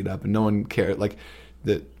time you get up, and no one cares. Like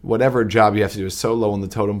whatever job you have to do is so low on the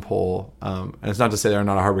totem pole. And it's not to say they're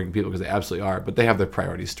not hardworking people, because they absolutely are, but they have their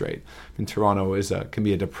priorities straight. And Toronto can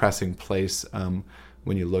be a depressing place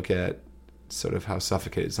when you look at sort of how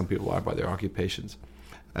suffocated some people are by their occupations.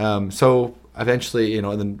 So eventually, you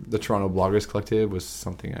know, then the Toronto Bloggers Collective was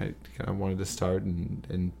something I kind of wanted to start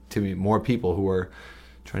and to meet more people who were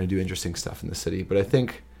trying to do interesting stuff in the city. But I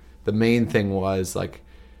think the main thing was like,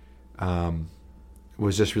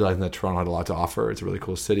 was just realizing that Toronto had a lot to offer. It's a really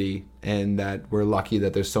cool city, and that we're lucky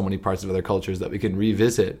that there's so many parts of other cultures that we can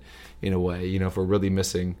revisit in a way. You know, if we're really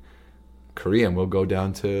missing Korean, we'll go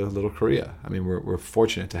down to Little Korea. I mean, we're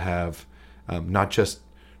fortunate to have not just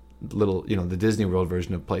little, you know, the Disney World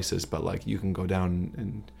version of places, but like you can go down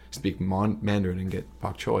and speak Mandarin and get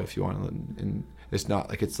bok choy if you want, and it's not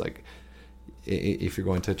like it's like if you're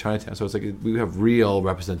going to Chinatown. So it's like we have real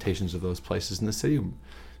representations of those places in the city.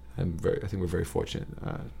 I think we're very fortunate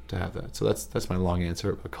to have that. So that's my long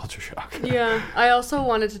answer about culture shock. Yeah, I also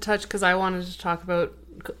wanted to touch, because I wanted to talk about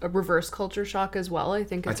a reverse culture shock as well. I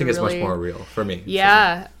think it's much more real for me.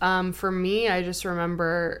 Yeah, for me, I just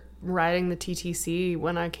remember riding the TTC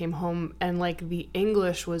when I came home, and like the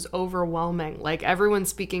English was overwhelming. Like everyone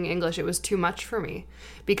speaking English, it was too much for me.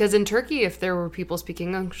 Because in Turkey, if there were people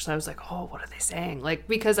speaking English, I was like, oh, what are they saying? Like,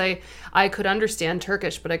 because I could understand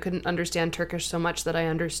Turkish, but I couldn't understand Turkish so much that I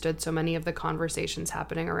understood so many of the conversations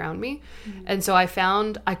happening around me. Mm-hmm. And so I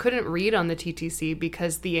found I couldn't read on the TTC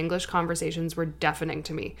because the English conversations were deafening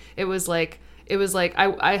to me. It's like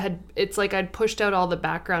I'd pushed out all the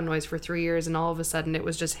background noise for 3 years, and all of a sudden it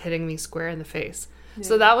was just hitting me square in the face. Yeah.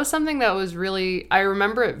 So that was something that was really, I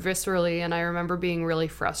remember it viscerally, and I remember being really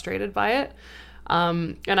frustrated by it.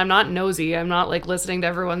 And I'm not nosy. I'm not like listening to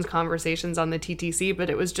everyone's conversations on the TTC, but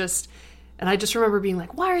it was just, and I just remember being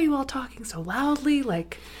like, why are you all talking so loudly?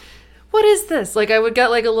 Like, what is this? Like, I would get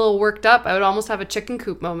like a little worked up. I would almost have a chicken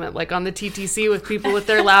coop moment, like on the TTC with people with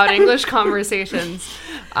their loud English conversations.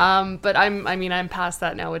 But I'm past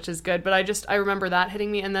that now, which is good. But I remember that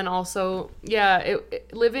hitting me. And then also, yeah,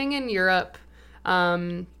 living in Europe,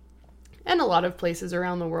 and a lot of places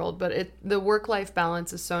around the world, but the work-life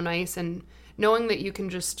balance is so nice, and knowing that you can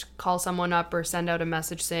just call someone up or send out a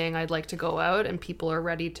message saying I'd like to go out and people are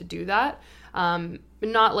ready to do that.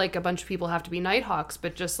 Not like a bunch of people have to be Nighthawks,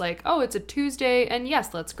 but just like, oh, it's a Tuesday and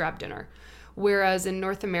yes, let's grab dinner. Whereas in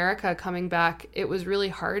North America, coming back, it was really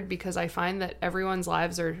hard because I find that everyone's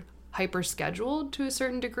lives are hyper scheduled to a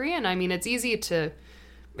certain degree. And I mean, it's easy to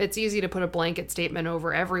put a blanket statement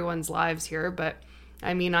over everyone's lives here, but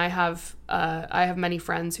I mean, I have many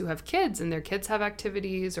friends who have kids and their kids have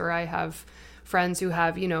activities, or I have friends who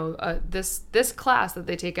have, this class that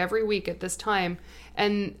they take every week at this time.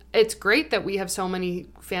 And it's great that we have so many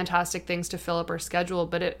fantastic things to fill up our schedule,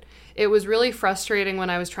 but it was really frustrating when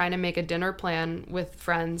I was trying to make a dinner plan with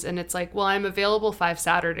friends, and it's like, well, I'm available 5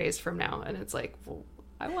 Saturdays from now. And it's like, well,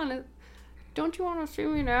 don't you want to see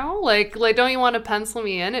me now? Like, don't you want to pencil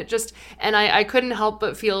me in? And I couldn't help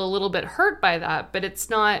but feel a little bit hurt by that, but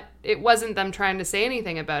it wasn't them trying to say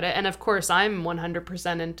anything about it. And of course, I'm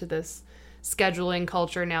 100% into this scheduling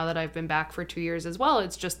culture now that I've been back for 2 years as well.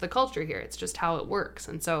 It's just the culture here. It's just how it works.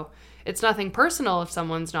 And so it's nothing personal if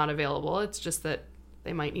someone's not available. It's just that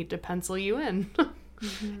they might need to pencil you in.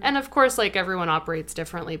 Mm-hmm. And of course, like, everyone operates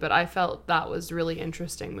differently, but I felt that was really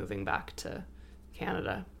interesting moving back to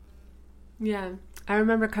Canada. Yeah. I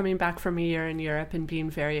remember coming back from a year in Europe and being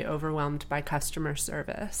very overwhelmed by customer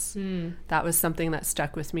service. That was something that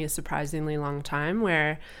stuck with me a surprisingly long time,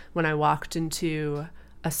 where when I walked into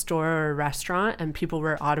a store or a restaurant and people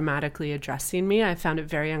were automatically addressing me, I found it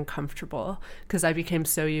very uncomfortable because I became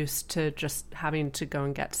so used to just having to go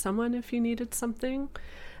and get someone if you needed something.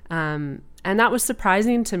 And that was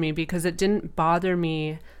surprising to me because it didn't bother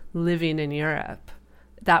me living in Europe.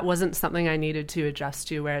 That wasn't something I needed to adjust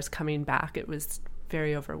to, whereas coming back, it was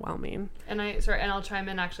very overwhelming. And I'll chime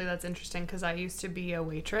in, actually. That's interesting because I used to be a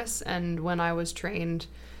waitress, and when I was trained,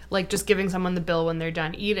 like, just giving someone the bill when they're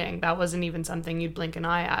done eating, that wasn't even something you'd blink an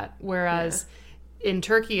eye at. Whereas in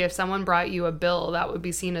Turkey, if someone brought you a bill, that would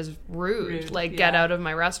be seen as rude. Like, get out of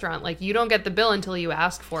my restaurant. Like, you don't get the bill until you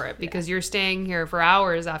ask for it because you're staying here for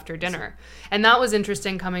hours after dinner. And that was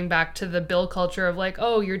interesting, coming back to the bill culture of like,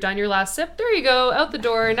 oh, you're done your last sip? There you go. Out the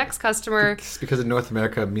door. Next customer. It's because in North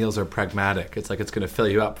America, meals are pragmatic. It's like it's going to fill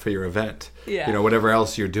you up for your event. Yeah. Whatever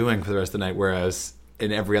else you're doing for the rest of the night. Whereas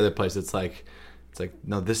in every other place, it's like,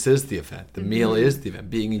 no, this is the event. The meal is the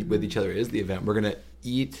event. Being with each other is the event. We're going to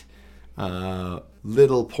eat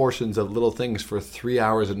little portions of little things for 3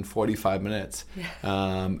 hours and 45 minutes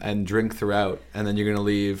and drink throughout. And then you're going to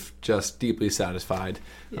leave just deeply satisfied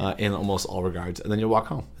in almost all regards. And then you'll walk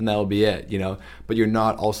home and that'll be it, But you're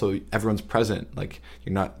not also, everyone's present. Like,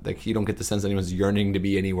 you're not, like, you don't get the sense that anyone's yearning to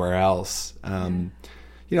be anywhere else. And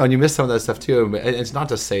you miss some of that stuff too. But it's not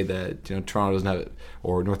to say that Toronto doesn't have it,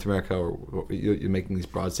 or North America, or you're making these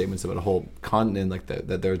broad statements about a whole continent, like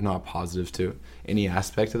that there's not positives to any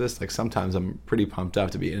aspect of this. Like, sometimes I'm pretty pumped up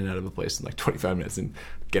to be in and out of a place in like 25 minutes and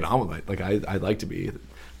get on with it. Like, I like to be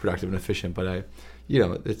productive and efficient, but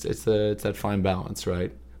it's that fine balance,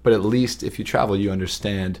 right? But at least if you travel, you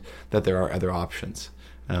understand that there are other options.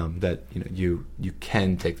 That you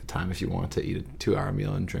can take the time if you want to eat a 2-hour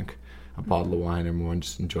meal and drink a bottle of wine or more and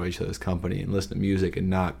just enjoy each other's company and listen to music and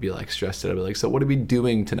not be like stressed out. I'd be like, so what are we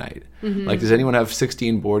doing tonight? Like, does anyone have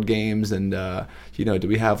 16 board games? And, do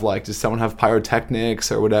we have does someone have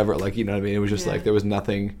pyrotechnics or whatever? Like, what I mean? It was just like, there was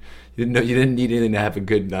nothing, you didn't need anything to have a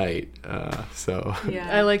good night.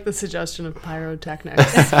 I like the suggestion of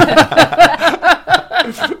pyrotechnics. It's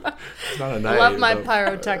not a night. Love my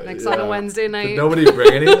pyrotechnics on a Wednesday night. Did nobody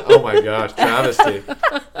bring any? Oh my gosh, travesty.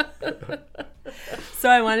 So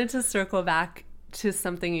I wanted to circle back to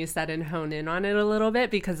something you said and hone in on it a little bit,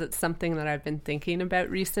 because it's something that I've been thinking about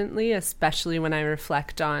recently, especially when I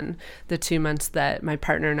reflect on the 2 months that my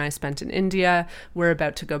partner and I spent in India. We're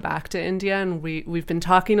about to go back to India, and we've been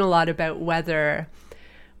talking a lot about whether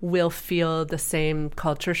we'll feel the same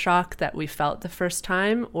culture shock that we felt the first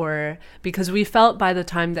time, or because we felt by the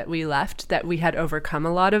time that we left that we had overcome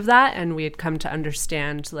a lot of that and we had come to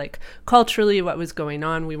understand, like, culturally what was going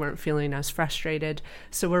on. We weren't feeling as frustrated.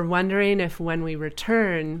 So we're wondering if when we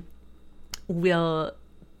return, we'll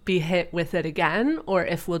be hit with it again, or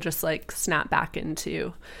if we'll just like snap back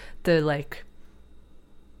into the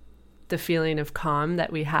feeling of calm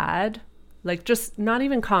that we had. Like, just not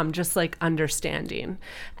even calm, just like understanding.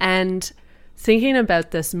 And thinking about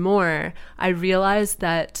this more, I realized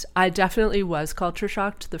that I definitely was culture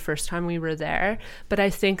shocked the first time we were there, but I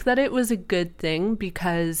think that it was a good thing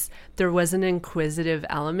because there was an inquisitive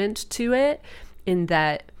element to it, in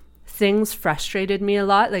that things frustrated me a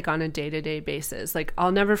lot, like on a day-to-day basis. Like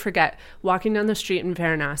I'll never forget walking down the street in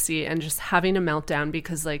Varanasi and just having a meltdown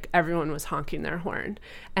because like everyone was honking their horn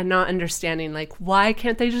and not understanding like, why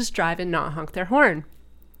can't they just drive and not honk their horn?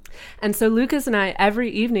 And so Lucas and I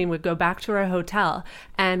every evening would go back to our hotel,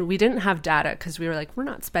 and we didn't have data because we were like, we're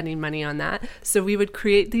not spending money on that. So we would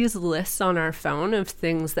create these lists on our phone of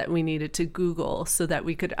things that we needed to Google so that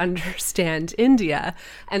we could understand India.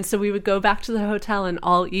 And so we would go back to the hotel, and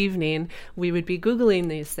all evening we would be Googling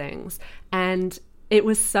these things. And it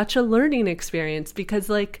was such a learning experience because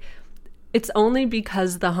like, it's only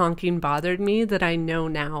because the honking bothered me that I know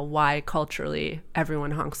now why culturally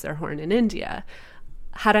everyone honks their horn in India.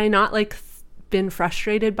 Had I not like been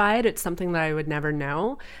frustrated by it, it's something that I would never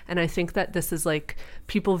know. And I think that this is like,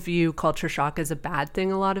 people view culture shock as a bad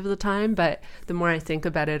thing a lot of the time, but the more I think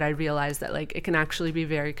about it, I realize that like it can actually be a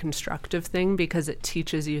very constructive thing because it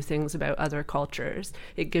teaches you things about other cultures.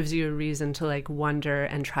 It gives you a reason to like wonder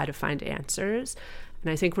and try to find answers.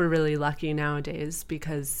 And I think we're really lucky nowadays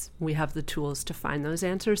because we have the tools to find those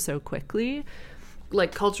answers so quickly.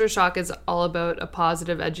 Like culture shock is all about a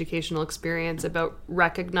positive educational experience, about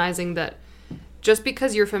recognizing that just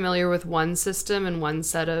because you're familiar with one system and one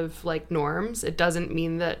set of like norms, it doesn't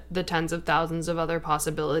mean that the tens of thousands of other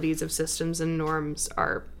possibilities of systems and norms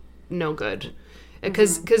are no good.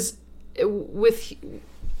 Because with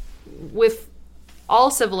all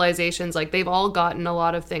civilizations, like they've all gotten a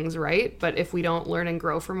lot of things right, but if we don't learn and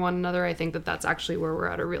grow from one another, I think that that's actually where we're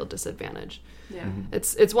at a real disadvantage. Yeah.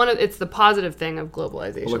 It's the positive thing of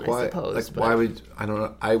globalization, Like why, I suppose. like why would, I don't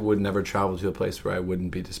know, I would never travel to a place where I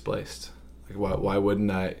wouldn't be displaced. Like why wouldn't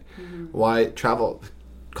I? Why travel?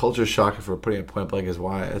 Culture shock, if we're putting it point blank, is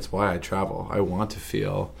why. That's why I travel. I want to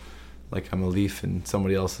feel like I'm a leaf in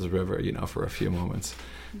somebody else's river, you know, for a few moments.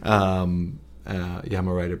 Yeah, I'm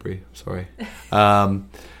a writer, Brie. Sorry.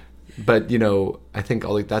 But you know, I think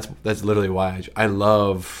that's literally why I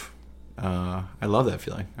love that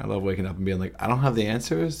feeling. I love waking up and being like, I don't have the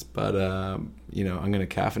answers, but you know, I'm gonna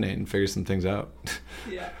caffeinate and figure some things out.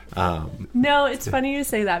 Yeah. No, it's funny you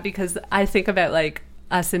say that because I think about like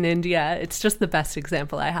us in India. It's just the best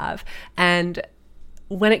example I have. And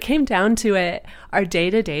when it came down to it, our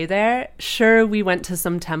day-to-day there, sure, we went to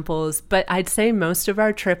some temples, but I'd say most of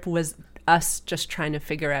our trip was us just trying to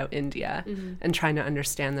figure out India and trying to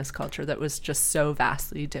understand this culture that was just so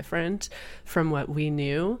vastly different from what we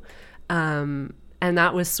knew. And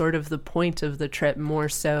that was sort of the point of the trip, more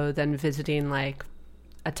so than visiting like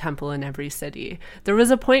a temple in every city. There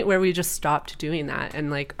was a point where we just stopped doing that,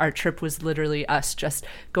 and like our trip was literally us just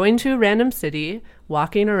going to a random city,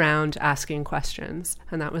 walking around, asking questions,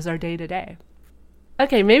 and that was our day-to-day.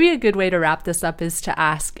 Okay, maybe a good way to wrap this up is to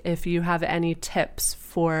ask if you have any tips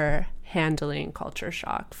for handling culture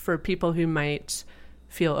shock for people who might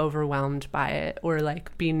feel overwhelmed by it or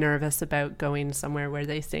like be nervous about going somewhere where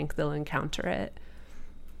they think they'll encounter it.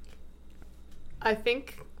 I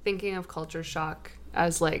think thinking of culture shock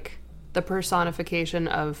as like the personification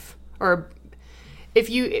of, or if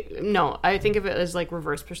you, no, I think of it as like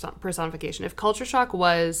reverse personification. If culture shock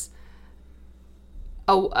was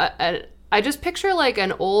I just picture like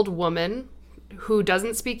an old woman who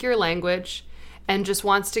doesn't speak your language and just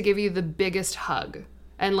wants to give you the biggest hug.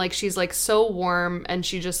 And like she's like so warm and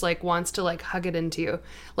she just like wants to like hug it into you.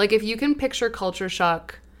 Like if you can picture culture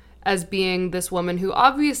shock as being this woman who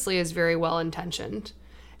obviously is very well intentioned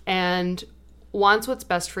and wants what's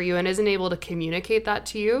best for you and isn't able to communicate that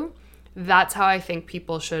to you, that's how I think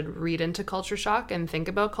people should read into culture shock and think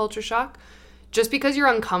about culture shock. Just because you're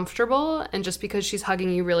uncomfortable and just because she's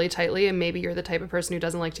hugging you really tightly and maybe you're the type of person who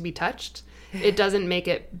doesn't like to be touched, it doesn't make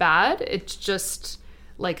it bad. It's just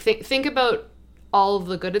like think about all of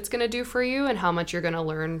the good it's going to do for you and how much you're going to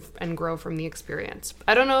learn and grow from the experience.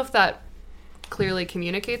 I don't know if that clearly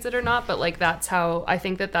communicates it or not, but like that's how I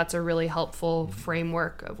think that's a really helpful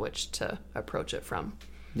framework of which to approach it from.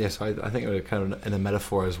 Yeah, so I think of it kind of in a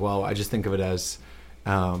metaphor as well. I just think of it as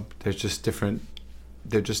they're just different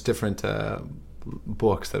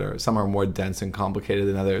books that are, some are more dense and complicated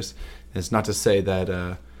than others. And it's not to say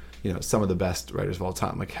that some of the best writers of all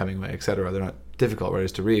time, like Hemingway, etc., they're not difficult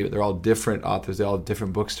writers to read, but they're all different authors, they all have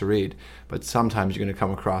different books to read. But sometimes you're going to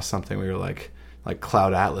come across something where you're like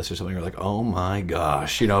Cloud Atlas or something, you're like, oh my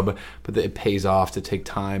gosh, but it pays off to take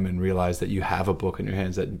time and realize that you have a book in your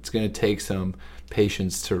hands, that it's going to take some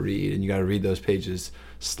patience to read, and you got to read those pages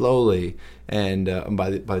slowly. And by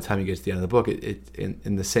the time you get to the end of the book, it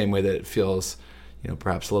in the same way that it feels,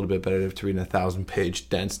 perhaps a little bit better to read a 1,000-page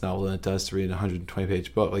dense novel than it does to read a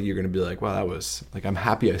 120-page book. Like, you're going to be like, wow, that was like, I'm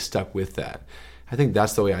happy I stuck with that. I think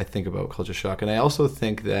that's the way I think about culture shock. And I also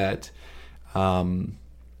think that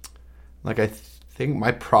like I think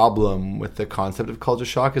my problem with the concept of culture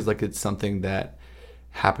shock is like it's something that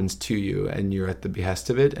happens to you and you're at the behest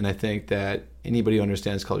of it. And I think that anybody who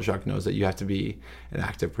understands culture shock knows that you have to be an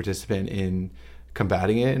active participant in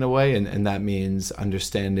combating it in a way. And that means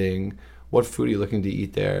understanding what food are you looking to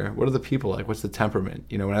eat there? What are the people like? What's the temperament?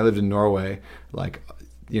 You know, when I lived in Norway, like,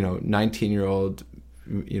 you know, 19-year-old,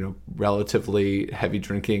 you know, relatively heavy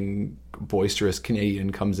drinking, boisterous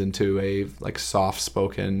Canadian comes into a like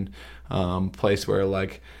soft-spoken place where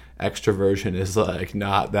like extroversion is like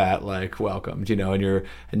not that like welcomed, you know,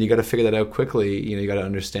 and you got to figure that out quickly. You know, you got to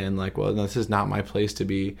understand like, well, no, this is not my place to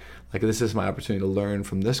be. Like, this is my opportunity to learn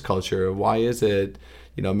from this culture. Why is it,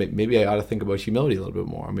 you know, maybe I ought to think about humility a little bit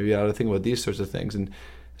more. Maybe I ought to think about these sorts of things. And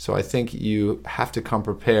so I think you have to come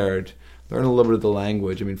prepared, learn a little bit of the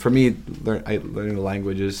language. I mean, for me, learning the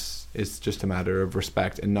language is just a matter of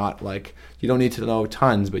respect, and not like, you don't need to know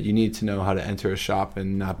tons, but you need to know how to enter a shop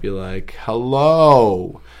and not be like,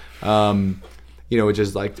 hello. You know, which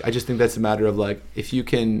is like, I just think that's a matter of like, if you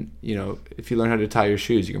can, you know, if you learn how to tie your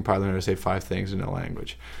shoes, you can probably learn how to say 5 things in a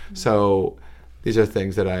language. Mm-hmm. So these are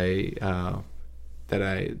things that I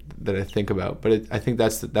think about, but I think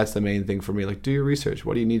that's the main thing for me. Like, do your research.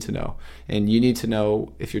 What do you need to know? And you need to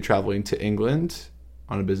know if you're traveling to England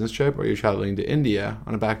on a business trip or you're traveling to India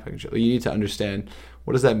on a backpacking trip. You need to understand,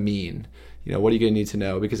 what does that mean? You know, what are you going to need to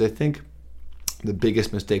know? Because I think the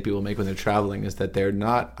biggest mistake people make when they're traveling is that they're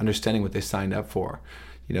not understanding what they signed up for.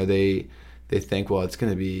 You know, they think, well, it's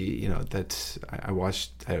going to be, you know, that's, I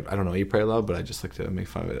don't know, Eat, Pray, Love, but I just like to make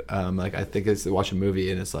fun of it. Like, I think it's to watch a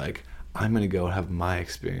movie and it's like, I'm going to go have my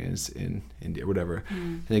experience in India or whatever.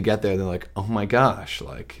 And they get there and they're like, oh my gosh,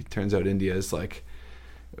 like, it turns out India is like,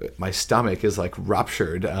 my stomach is like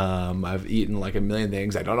ruptured. I've eaten like a million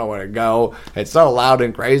things. I don't know where to go. It's so loud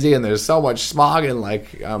and crazy, and there's so much smog. And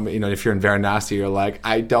like, you know, if you're in Varanasi, you're like,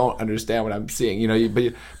 I don't understand what I'm seeing. You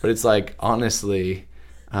know, but it's like, honestly,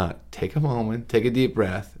 take a moment, take a deep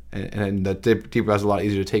breath, and that deep breath is a lot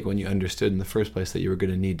easier to take when you understood in the first place that you were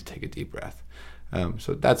going to need to take a deep breath.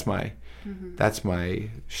 So that's my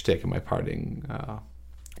shtick and my parting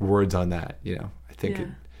words on that. You know, I think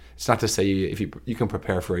it's not to say if you can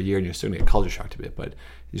prepare for a year and you're still going to get culture shocked a bit, but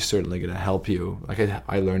you're certainly going to help you. Like,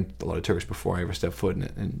 I learned a lot of Turkish before I ever stepped foot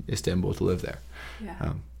in Istanbul to live there.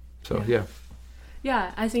 Yeah.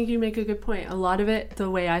 Yeah, I think you make a good point. A lot of it,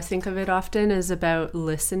 the way I think of it often, is about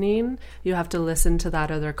listening. You have to listen to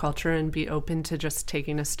that other culture and be open to just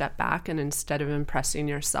taking a step back, and instead of impressing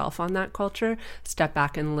yourself on that culture, step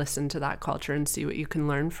back and listen to that culture and see what you can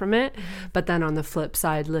learn from it. Mm-hmm. But then on the flip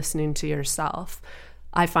side, listening to yourself.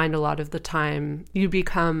 I find a lot of the time you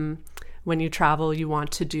become, when you travel, you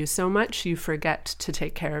want to do so much, you forget to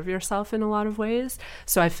take care of yourself in a lot of ways.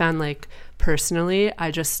 So I found, like, personally,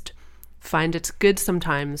 I just find it's good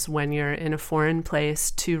sometimes when you're in a foreign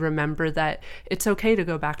place to remember that it's okay to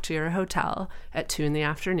go back to your hotel at 2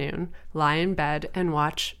 p.m, lie in bed and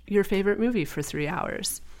watch your favorite movie for 3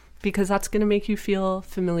 hours, because that's going to make you feel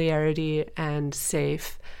familiarity and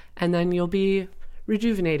safe, and then you'll be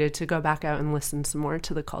rejuvenated to go back out and listen some more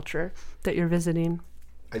to the culture that you're visiting.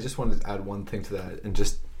 I just wanted to add one thing to that and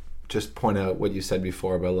just point out what you said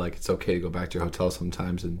before about, like, it's okay to go back to your hotel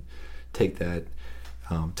sometimes and take that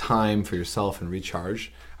time for yourself and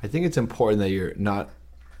recharge. I think it's important that you're not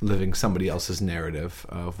living somebody else's narrative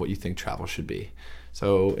of what you think travel should be.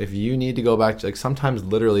 So if you need to go back to, like, sometimes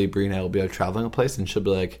literally Brie and I will be out traveling a place and she'll be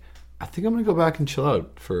like, I think I'm going to go back and chill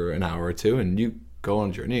out for an hour or two, and you go on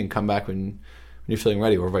a journey and come back when you're feeling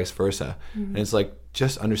ready, or vice versa. Mm-hmm. And it's like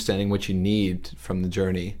just understanding what you need from the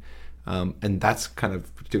journey. And that's kind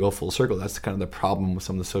of, to go full circle, that's kind of the problem with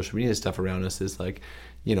some of the social media stuff around us, is like,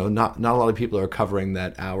 you know, not a lot of people are covering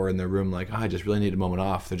that hour in their room like, oh, I just really need a moment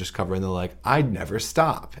off. They're just covering, they're like, I'd never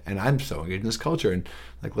stop, and I'm so engaged in this culture. And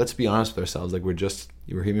like, let's be honest with ourselves, like,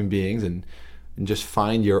 we're human beings, and just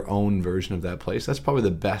find your own version of that place. That's probably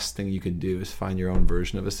the best thing you can do, is find your own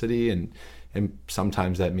version of a city. And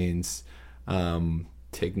sometimes that means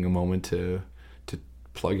taking a moment to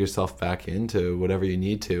plug yourself back into whatever you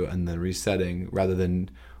need to, and then resetting, rather than,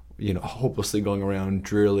 you know, hopelessly going around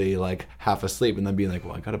drearily, like half asleep, and then being like,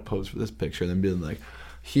 well, I gotta pose for this picture, and then being like,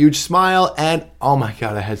 huge smile, and oh my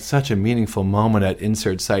god, I had such a meaningful moment at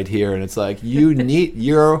insert site here, and it's like,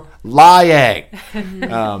 you're lying.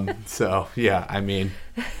 So yeah, I mean,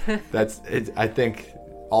 that's it. I think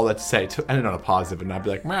all that to say, to end it on a positive and not be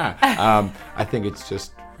like, meh. I think it's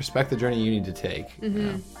just respect the journey you need to take.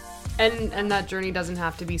 Mm-hmm. And that journey doesn't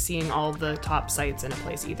have to be seeing all the top sites in a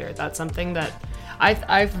place either. That's something that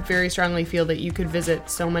I very strongly feel that you could visit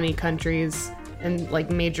so many countries in like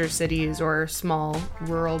major cities or small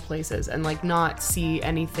rural places and like not see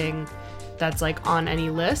anything that's like on any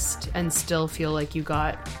list and still feel like you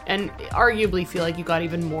got, and arguably feel like you got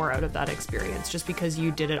even more out of that experience just because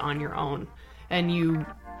you did it on your own and you,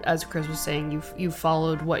 as Chris was saying, you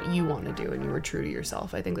followed what you want to do and you were true to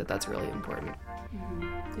yourself. I think that that's really important.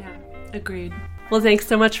 Yeah, agreed. Well, thanks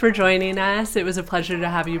so much for joining us. It was a pleasure to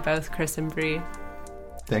have you both, Chris and Bree.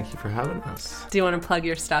 Thank you for having us. Do you want to plug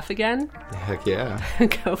your stuff again? Heck yeah.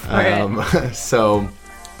 Go for it. So,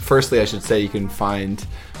 firstly, I should say you can find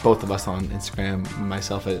both of us on Instagram,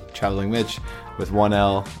 myself at Traveling Mitch with one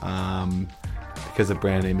L, because of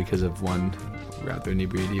branding, because of one rather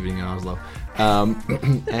inebriated evening in Oslo.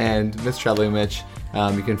 And Miss Traveling Mitch,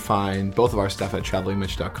 you can find both of our stuff at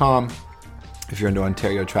travelingmitch.com. If you're into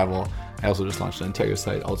Ontario travel, I also just launched an Ontario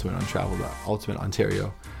site,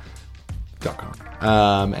 ultimateontario.com.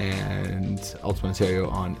 And Ultimate Ontario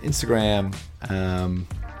on Instagram.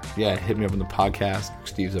 Hit me up on the podcast,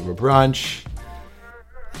 Steve's Over Brunch.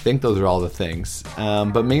 I think those are all the things.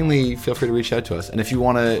 But mainly, feel free to reach out to us. And if you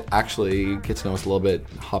want to actually get to know us a little bit,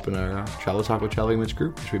 hop in our Travel Talk with Traveling Mitch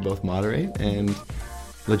group, which we both moderate. And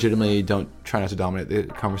legitimately try not to dominate the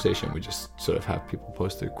conversation. We just sort of have people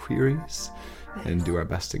post their queries and do our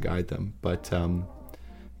best to guide them. But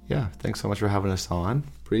thanks so much for having us on.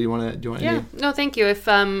 Bree, do you want to? Yeah, no, thank you. If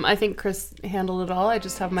I think Chris handled it all. I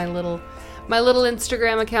just have my little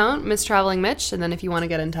Instagram account, Miss Traveling Mitch, and then if you want to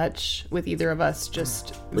get in touch with either of us,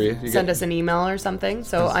 just send us an email or something.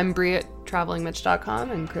 So I'm Bree at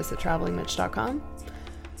travelingmitch.com and Chris at travelingmitch.com.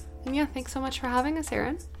 And yeah, thanks so much for having us,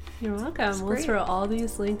 Erin. You're welcome. We'll throw all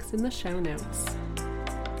these links in the show notes.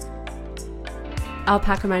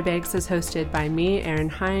 Alpaca My Bags is hosted by me, Erin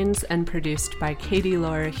Hines, and produced by Katie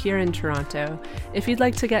Lohr here in Toronto. If you'd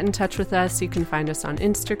like to get in touch with us, you can find us on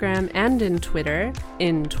Instagram and in Twitter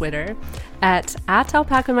at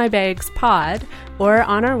alpacamyBagsPod or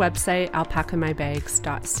on our website,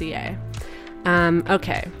 alpacamybags.ca.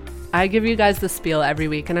 Okay, I give you guys the spiel every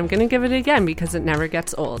week, and I'm going to give it again because it never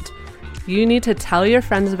gets old. You need to tell your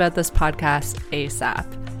friends about this podcast ASAP.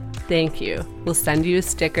 Thank you. We'll send you a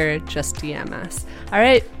sticker. Just DM us. All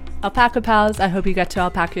right, Alpaca Pals, I hope you get to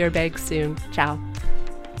alpaca your bags soon. Ciao.